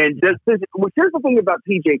 And here's the thing about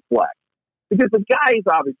PJ Fleck, because the guy is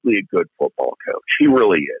obviously a good football coach. He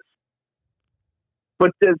really is.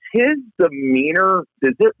 But does his demeanor,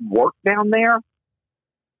 does it work down there?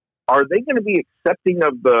 Are they going to be accepting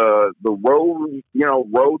of the row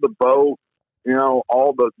the boat,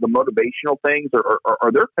 all the motivational things? Or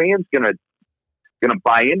are their fans going to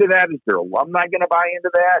buy into that? Is their alumni going to buy into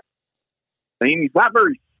that? I mean, he's not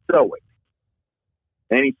very stoic,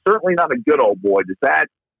 and he's certainly not a good old boy. Does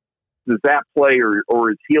that play,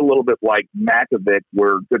 or is he a little bit like Makovic,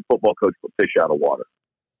 where good football coach put fish out of water?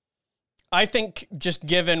 I think just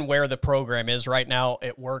given where the program is right now,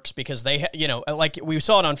 it works because they, like we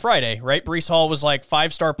saw it on Friday, right? Breece Hall was like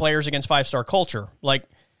 5-star players against 5-star culture. Like,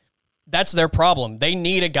 that's their problem. They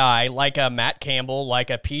need a guy like a Matt Campbell, like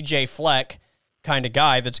a PJ Fleck kind of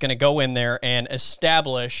guy that's going to go in there and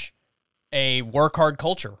establish a work hard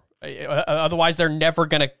culture. Otherwise, they're never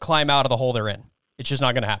going to climb out of the hole they're in. It's just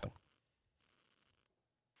not going to happen.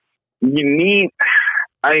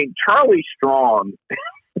 Charlie Strong,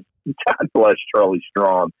 God bless Charlie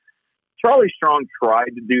Strong. Charlie Strong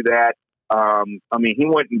tried to do that. He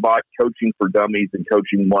went and bought Coaching for Dummies and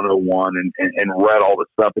Coaching 101 and read all the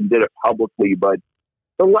stuff and did it publicly. But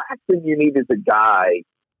the last thing you need is a guy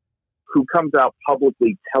who comes out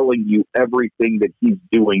publicly telling you everything that he's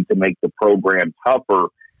doing to make the program tougher.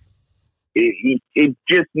 It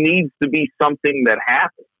just needs to be something that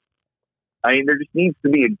happens. I mean, there just needs to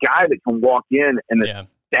be a guy that can walk in and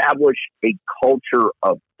establish a culture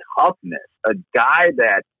of toughness. A guy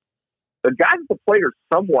that the players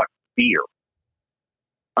somewhat fear.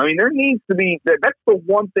 I mean, there needs to be, that's the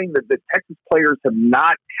one thing that the Texas players have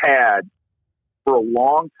not had for a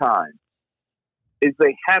long time, is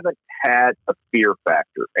they haven't had a fear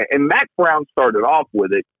factor. And Mac Brown started off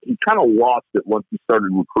with it. He kind of lost it once he started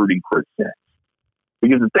recruiting Chris Sims.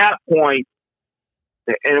 Because at that point,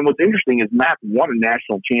 and what's interesting is Mac won a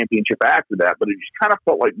national championship after that, but it just kind of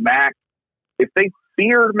felt like Mac, if they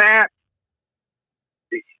feared Mac,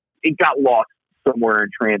 it got lost somewhere in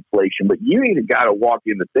translation. But you need a guy to walk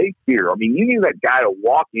in that they fear. I mean, you need that guy to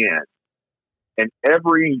walk in, and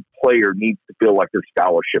every player needs to feel like their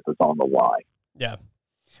scholarship is on the line. Yeah.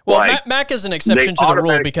 Well, like, Mac is an exception to the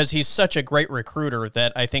rule because he's such a great recruiter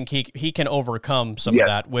that I think he can overcome some of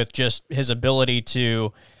that with just his ability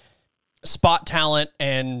to spot talent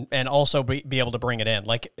and also be able to bring it in.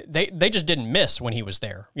 Like they just didn't miss when he was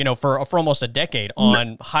there, for almost a decade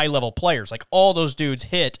on high level players. Like all those dudes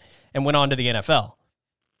hit and went on to the NFL.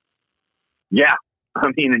 Yeah. I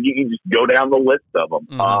mean, and you can just go down the list of them.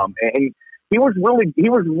 Mm-hmm. And he was really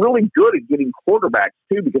good at getting quarterbacks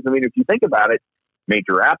too, because I mean, if you think about it,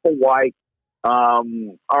 Major Applewhite, all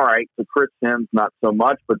right, so Chris Sims, not so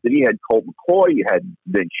much, but then you had Colt McCoy, you had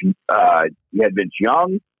Vince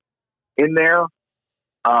Young. in there.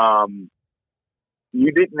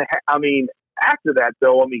 You didn't. After that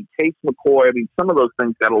though, Case McCoy. Some of those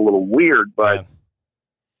things got a little weird, but. Yeah.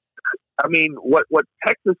 What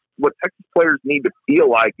Texas players need to feel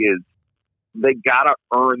like is they've got to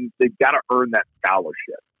earn that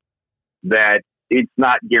scholarship. That it's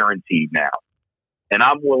not guaranteed now, and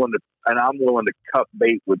I'm willing to cut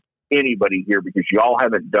bait with anybody here because y'all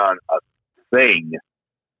haven't done a thing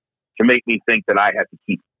to make me think that I have to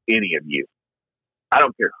keep any of you. I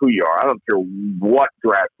don't care who you are. I don't care what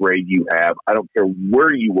draft grade you have. I don't care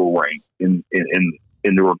where you were ranked in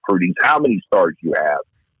the recruiting, how many stars you have.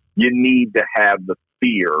 You need to have the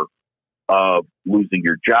fear of losing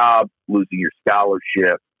your job, losing your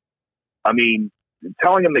scholarship.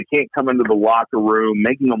 Telling them they can't come into the locker room,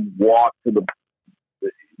 making them walk to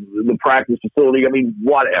the practice facility.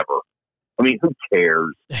 Whatever. Who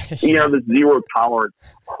cares? Yeah. The zero tolerance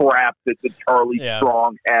crap that Charlie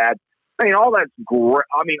Strong had. All that's great.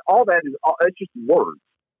 That's just words.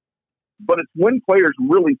 But it's when players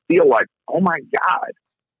really feel like, oh my God,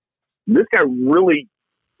 this guy really.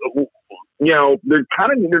 There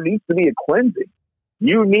needs to be a cleansing.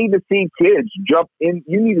 You need to see kids jump in.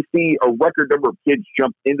 You need to see a record number of kids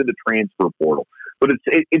jump into the transfer portal. But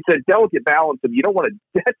it's a delicate balance of you don't want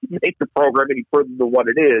to decimate the program any further than what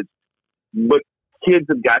it is. But kids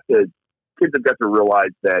have got to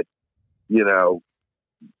realize that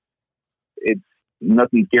it's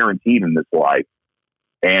nothing's guaranteed in this life.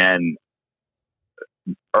 And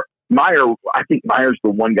I think Meyer's the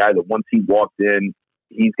one guy that once he walked in,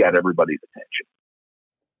 he's got everybody's attention.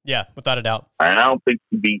 Yeah, without a doubt. And I don't think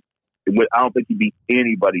he'd be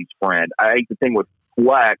anybody's friend. I think the thing with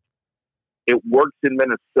Fleck, it works in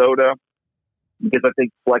Minnesota because I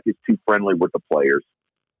think Fleck is too friendly with the players.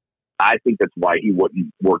 I think that's why he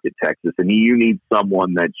wouldn't work at Texas. And you need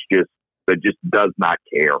someone that just does not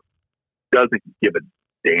care, doesn't give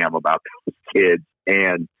a damn about those kids.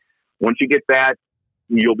 And once you get that,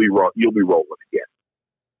 you'll be rolling again.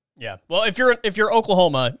 Yeah. Well, if you're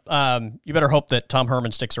Oklahoma, you better hope that Tom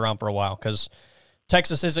Herman sticks around for a while because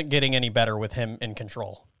Texas isn't getting any better with him in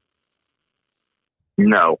control.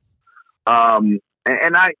 No. And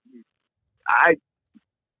I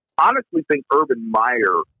honestly think Urban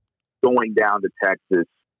Meyer going down to Texas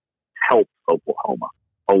helps Oklahoma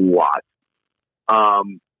a lot.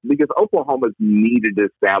 Because Oklahoma's needed to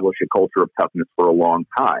establish a culture of toughness for a long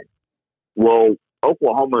time. Well,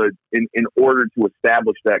 Oklahoma, in order to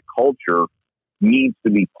establish that culture, needs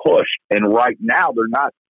to be pushed. And right now, they're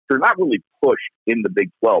not really pushed in the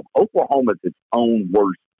Big 12. Oklahoma's its own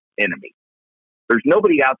worst enemy. There's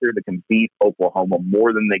nobody out there that can beat Oklahoma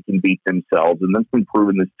more than they can beat themselves. And that's been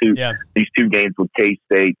proven these two games with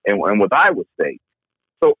K-State and with Iowa State.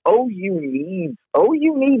 So OU needs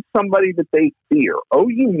somebody that they fear.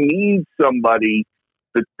 OU needs somebody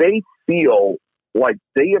that they feel like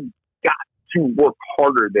they have got to work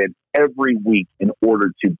harder than every week in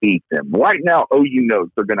order to beat them. Right now, OU knows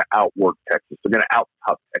they're going to outwork Texas. They're going to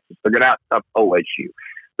out-tough Texas. They're going to out-tough OSU.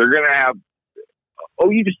 They're going to have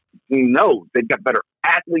OU just knows they've got better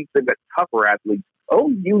athletes. They've got tougher athletes.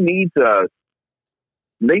 OU needs a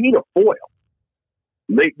foil.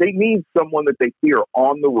 They need someone that they fear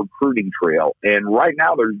on the recruiting trail. And right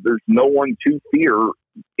now, there's no one to fear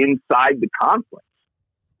inside the conference.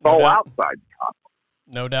 It's all outside the conference.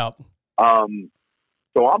 No doubt.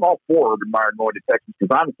 So I'm all for Urban Meyer going to Texas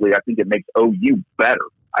because honestly, I think it makes OU better.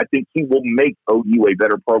 I think he will make OU a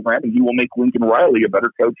better program, and he will make Lincoln Riley a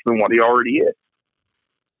better coach than what he already is.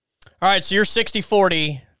 All right, so you're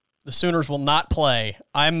 60-40. The Sooners will not play.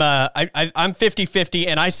 I'm 50-50,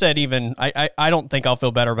 and I said even I don't think I'll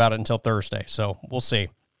feel better about it until Thursday. So we'll see.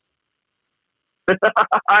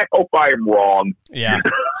 I hope I am wrong. Yeah.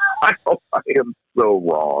 I hope I am so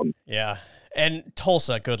wrong. Yeah. And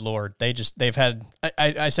Tulsa, good Lord, they've had.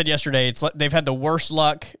 I said yesterday, it's like they've had the worst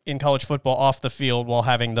luck in college football off the field while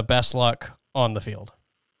having the best luck on the field.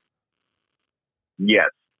 Yes,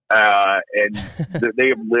 and they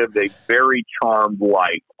have lived a very charmed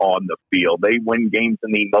life on the field. They win games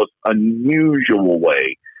in the most unusual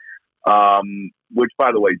way. Which,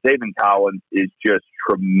 by the way, Zayvon Collins is just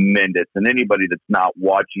tremendous. And anybody that's not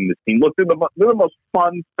watching this team, look, they're the most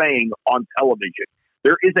fun thing on television.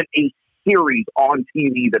 There isn't a series on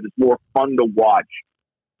TV that is more fun to watch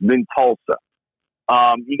than Tulsa.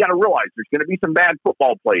 You got to realize there's going to be some bad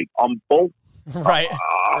football played on both right.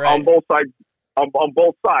 on both sides, on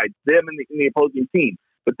both sides, them and the opposing team.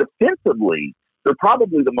 But defensively, they're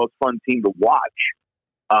probably the most fun team to watch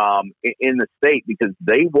in the state because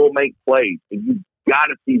they will make plays, and you got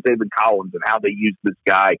to see David Collins and how they use this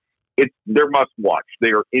guy. They're must watch.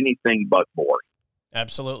 They are anything but boring.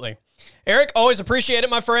 Absolutely. Erik, always appreciate it,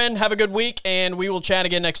 my friend. Have a good week, and we will chat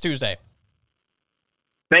again next Tuesday.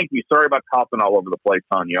 Thank you. Sorry about coughing all over the place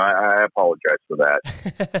on you. I apologize for that.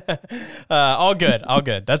 All good. All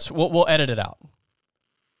good. We'll edit it out.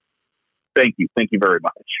 Thank you. Thank you very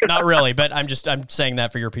much. Not really, but I'm saying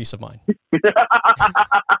that for your peace of mind.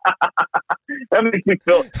 That makes me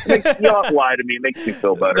feel. You don't have to lie to me. It makes me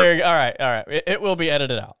feel better. All right. It will be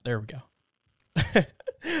edited out. There we go.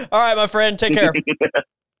 All right, my friend. Take care.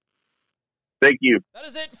 Thank you. That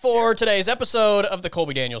is it for today's episode of the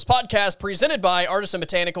Colby Daniels Podcast, presented by Artisan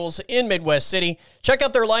Botanicals in Midwest City. Check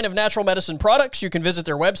out their line of natural medicine products. You can visit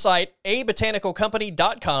their website,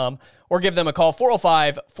 abotanicalcompany.com, or give them a call,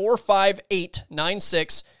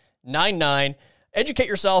 405-458-9699. Educate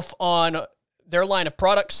yourself on their line of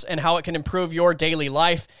products and how it can improve your daily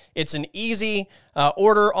life. It's an easy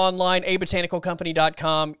order online,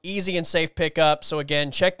 abotanicalcompany.com, easy and safe pickup. So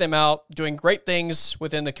again, check them out, doing great things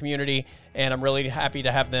within the community, and I'm really happy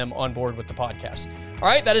to have them on board with the podcast. All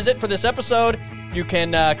right, that is it for this episode. You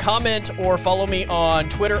can comment or follow me on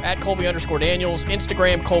Twitter at Colby_Daniels,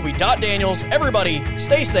 Instagram Colby.Daniels. Everybody,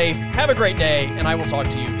 stay safe, have a great day, and I will talk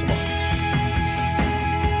to you tomorrow.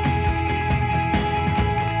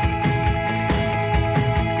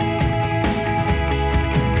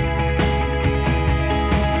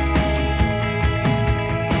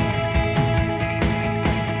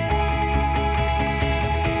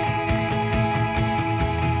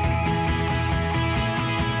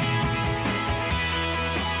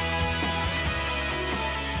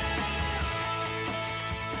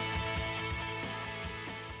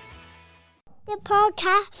 The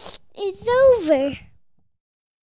podcast is over.